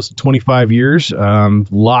probably close to 25 years. A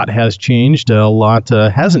lot has changed. A lot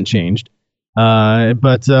hasn't changed.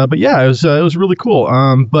 But yeah, it was really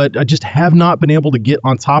cool. But I just have not been able to get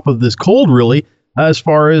on top of this cold really. As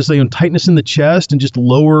far as tightness in the chest and just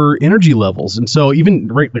lower energy levels, and so even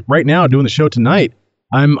right now doing the show tonight,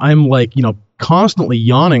 I'm constantly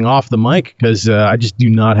yawning off the mic because I just do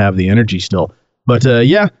not have the energy still. But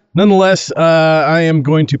yeah, nonetheless, I am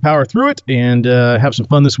going to power through it and have some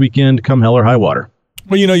fun this weekend, come hell or high water.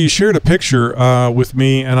 Well, you shared a picture with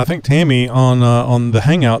me and I think Tammy on the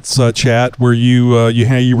Hangouts chat where you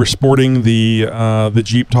were sporting the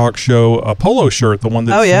Jeep Talk Show polo shirt, the one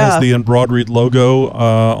that has the embroidered logo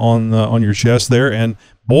on your chest there, and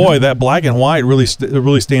boy, that black and white really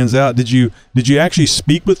stands out. Did you actually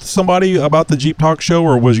speak with somebody about the Jeep Talk Show,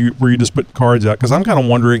 or were you just putting cards out? Because I'm kind of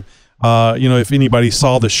wondering, if anybody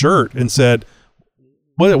saw the shirt and said,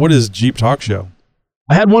 "What is Jeep Talk Show?"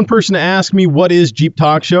 I had one person ask me, what is Jeep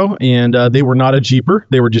Talk Show? And they were not a Jeeper.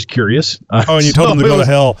 They were just curious. And you told them to go to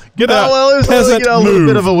hell. Get out. Well, it was a little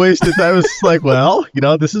bit of a waste. I was like, well,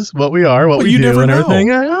 this is what we are, what we do and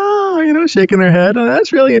everything. Shaking their head. Oh,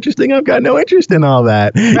 that's really interesting. I've got no interest in all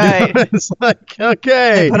that. Right. It's like,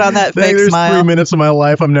 okay. Put on that fake there's smile. 3 minutes of my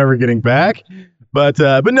life I'm never getting back. But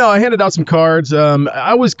no, I handed out some cards.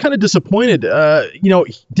 I was kind of disappointed.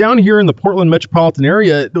 Down here in the Portland metropolitan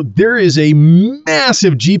area, there is a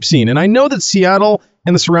massive Jeep scene. And I know that Seattle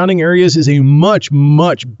and the surrounding areas is a much,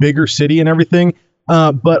 much bigger city and everything.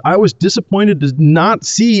 But I was disappointed to not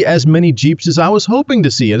see as many Jeeps as I was hoping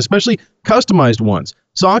to see, and especially customized ones.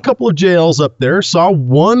 Saw a couple of JLs up there, saw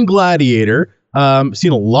one Gladiator,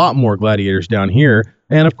 seen a lot more Gladiators down here.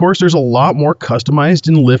 And of course, there's a lot more customized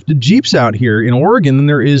and lifted Jeeps out here in Oregon than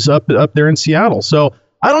there is up there in Seattle. So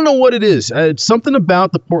I don't know what it is. It's something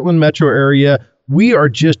about the Portland metro area. We are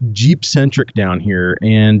just Jeep centric down here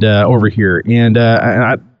and over here. And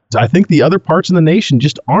I think the other parts of the nation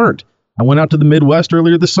just aren't. I went out to the Midwest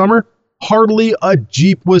earlier this summer. Hardly a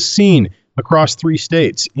Jeep was seen across 3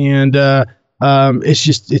 states. And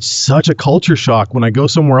it's such a culture shock when I go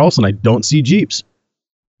somewhere else and I don't see Jeeps.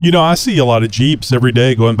 I see a lot of Jeeps every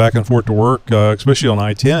day going back and forth to work, especially on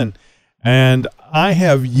I-10, and I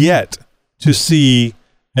have yet to see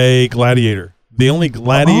a Gladiator. The only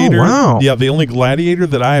Gladiator, the only Gladiator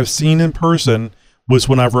that I have seen in person was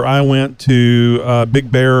whenever I went to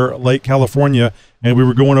Big Bear Lake, California, and we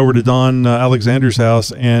were going over to Don Alexander's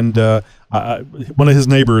house, and one of his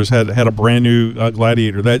neighbors had a brand new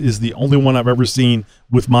Gladiator. That is the only one I've ever seen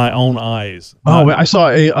with my own eyes. I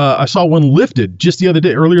saw one lifted just the other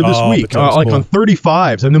day, earlier this week, cool. On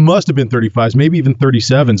 35s, and it must have been 35s, maybe even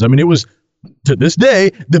 37s. I mean, it was to this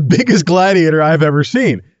day the biggest Gladiator I've ever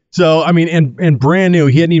seen. So, I mean, and brand new.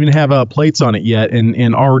 He hadn't even have plates on it yet,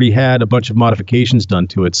 and already had a bunch of modifications done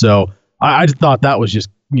to it. So I just thought that was just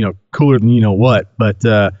cooler than what.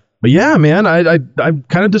 But yeah, man, I'm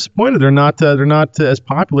kind of disappointed they're not as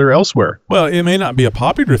popular elsewhere. Well, it may not be a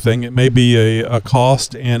popular thing. It may be a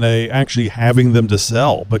cost and actually having them to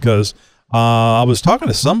sell, because I was talking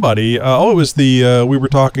to somebody. It was we were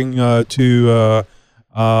talking to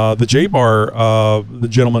the J-Bar, the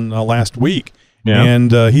gentleman last week. Yeah.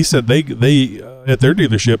 And he said they at their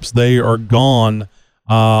dealerships, they are gone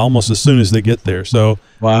almost as soon as they get there. So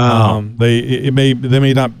wow, they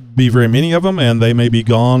may not be very many of them, and they may be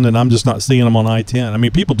gone, and I'm just not seeing them on I-10. I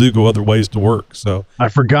mean, people do go other ways to work. So I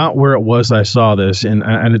forgot where it was I saw this, and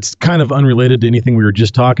it's kind of unrelated to anything we were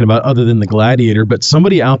just talking about other than the Gladiator, but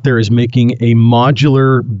somebody out there is making a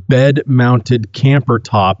modular bed-mounted camper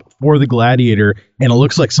top for the Gladiator, and it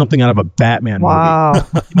looks like something out of a Batman movie. Wow.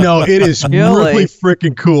 No, it is really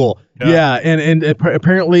freaking cool. Yeah, and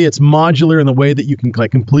apparently it's modular in the way that you can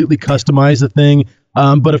completely customize the thing.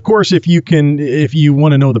 But of course, if you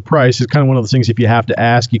want to know the price, it's kind of one of those things. If you have to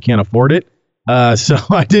ask, you can't afford it. So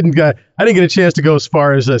I didn't get a chance to go as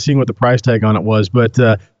far as seeing what the price tag on it was, but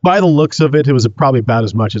by the looks of it, it was probably about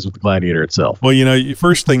as much as with the Gladiator itself. Well,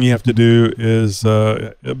 first thing you have to do is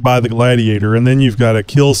buy the Gladiator, and then you've got to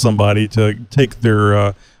kill somebody to take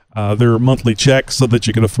their monthly check so that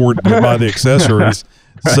you can afford to buy the accessories.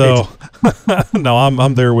 Right. So, no,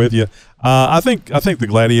 I'm there with you. I think the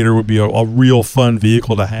Gladiator would be a real fun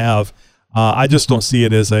vehicle to have. I just don't see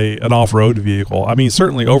it as an off-road vehicle. I mean,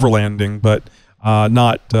 certainly overlanding, but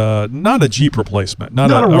not a Jeep replacement.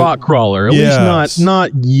 Not a rock crawler. At least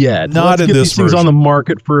not yet. Let's get this these things version on the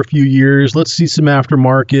market for a few years. Let's see some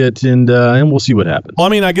aftermarket, and we'll see what happens. Well, I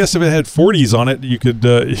mean, I guess if it had 40s on it, you could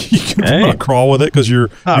crawl with it because you're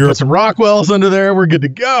put some Rockwells under there. We're good to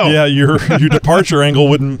go. Yeah, your departure angle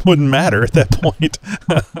wouldn't matter at that point.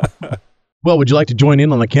 Well, would you like to join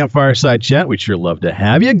in on the Campfireside Chat? We'd sure love to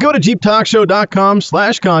have you. Go to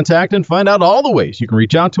jeeptalkshow.com/contact and find out all the ways you can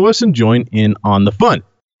reach out to us and join in on the fun.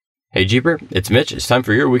 Hey Jeeper, it's Mitch. It's time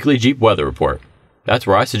for your weekly Jeep weather report. That's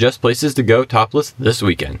where I suggest places to go topless this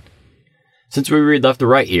weekend. Since we read left to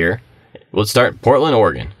right here, we'll start in Portland,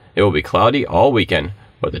 Oregon. It will be cloudy all weekend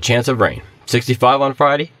with a chance of rain. 65 on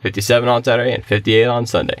Friday, 57 on Saturday, and 58 on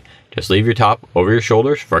Sunday. Just leave your top over your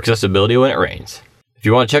shoulders for accessibility when it rains. If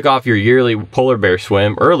you want to check off your yearly polar bear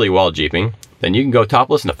swim early while jeeping, then you can go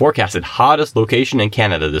topless in the forecasted hottest location in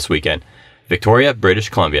Canada this weekend. Victoria, British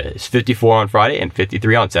Columbia is 54 on Friday and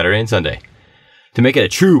 53 on Saturday and Sunday. To make it a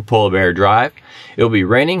true polar bear drive, it will be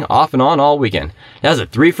raining off and on all weekend. That's a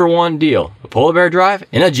 3-for-1 deal, a polar bear drive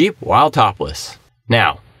and a Jeep while topless.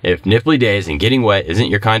 Now, if nipply days and getting wet isn't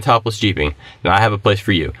your kind of topless jeeping, then I have a place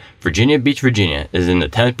for you. Virginia Beach, Virginia is in the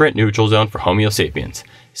temperate neutral zone for Homo sapiens.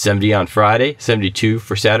 70 on Friday, 72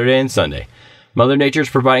 for Saturday and Sunday. Mother Nature is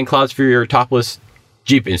providing clouds for your topless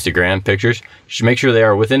Jeep Instagram pictures. Just make sure they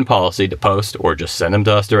are within policy to post or just send them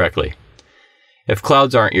to us directly. If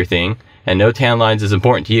clouds aren't your thing and no tan lines is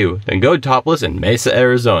important to you, then go topless in Mesa,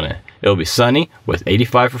 Arizona. It will be sunny with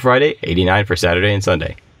 85 for Friday, 89 for Saturday and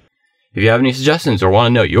Sunday. If you have any suggestions or want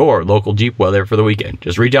to know your local Jeep weather for the weekend,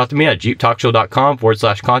 just reach out to me at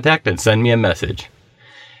jeeptalkshow.com/contact and send me a message.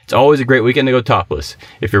 It's always a great weekend to go topless,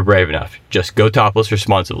 if you're brave enough. Just go topless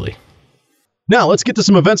responsibly. Now, let's get to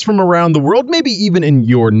some events from around the world, maybe even in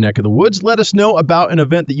your neck of the woods. Let us know about an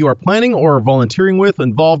event that you are planning or are volunteering with,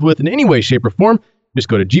 involved with in any way, shape, or form. Just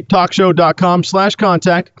go to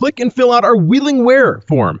jeeptalkshow.com/contact, click and fill out our Wheeling Where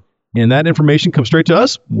form. And that information comes straight to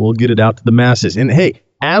us. We'll get it out to the masses. And hey,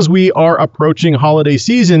 as we are approaching holiday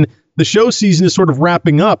season, the show season is sort of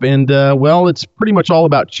wrapping up. And, it's pretty much all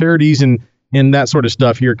about charities and that sort of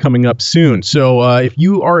stuff here coming up soon. So if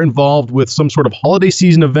you are involved with some sort of holiday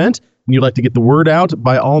season event and you'd like to get the word out,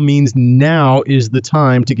 by all means, now is the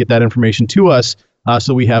time to get that information to us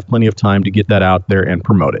so we have plenty of time to get that out there and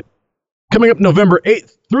promote it. Coming up November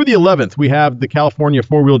 8th through the 11th, we have the California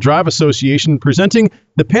Four-Wheel Drive Association presenting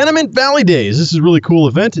the Panamint Valley Days. This is a really cool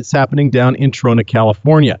event. It's happening down in Trona,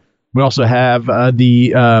 California. We also have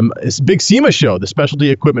the Big SEMA show, the Specialty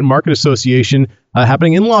Equipment Market Association,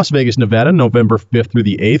 happening in Las Vegas, Nevada, November 5th through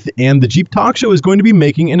the 8th. And the Jeep Talk Show is going to be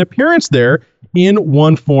making an appearance there in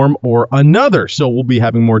one form or another. So we'll be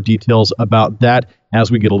having more details about that as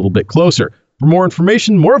we get a little bit closer. For more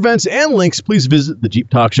information, more events, and links, please visit the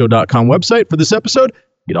jeeptalkshow.com website for this episode.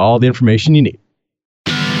 Get all the information you need.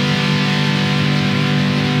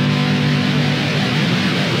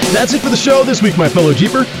 That's it for the show this week, my fellow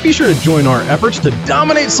Jeeper. Be sure to join our efforts to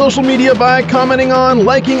dominate social media by commenting on,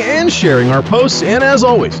 liking, and sharing our posts. And as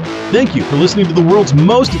always, thank you for listening to the world's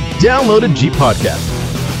most downloaded Jeep podcast.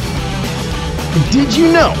 And did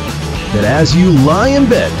you know that as you lie in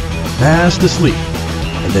bed, fast asleep,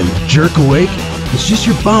 and then jerk awake, it's just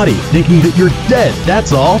your body thinking that you're dead,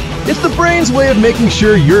 that's all. It's the brain's way of making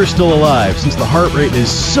sure you're still alive, since the heart rate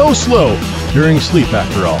is so slow during sleep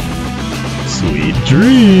after all. Sweet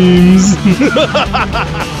dreams. Is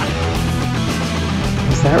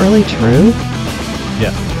that really true?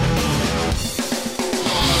 Yeah.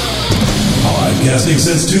 Podcasting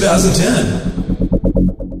since 2010.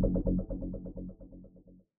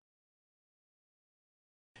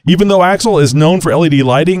 Even though Axle is known for LED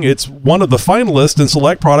lighting, it's one of the finalists in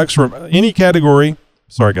select products from any category.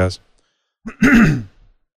 Sorry, guys.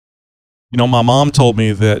 My mom told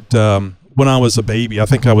me that when I was a baby, I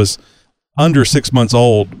think I was under 6 months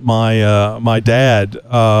old, my dad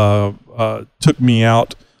took me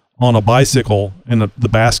out on a bicycle in the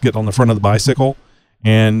basket on the front of the bicycle,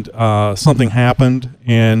 and something happened,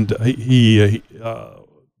 and the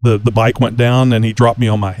bike went down, and he dropped me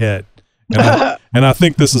on my head. And I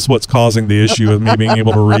think this is what's causing the issue of me being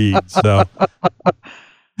able to read. So,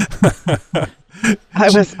 I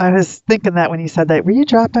was thinking that when you said that. Were you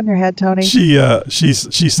dropped on your head, Tony? She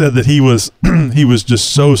said that he was he was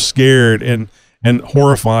just so scared and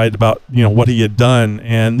horrified about what he had done,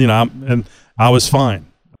 and I was fine.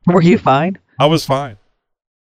 Were you fine? I was fine.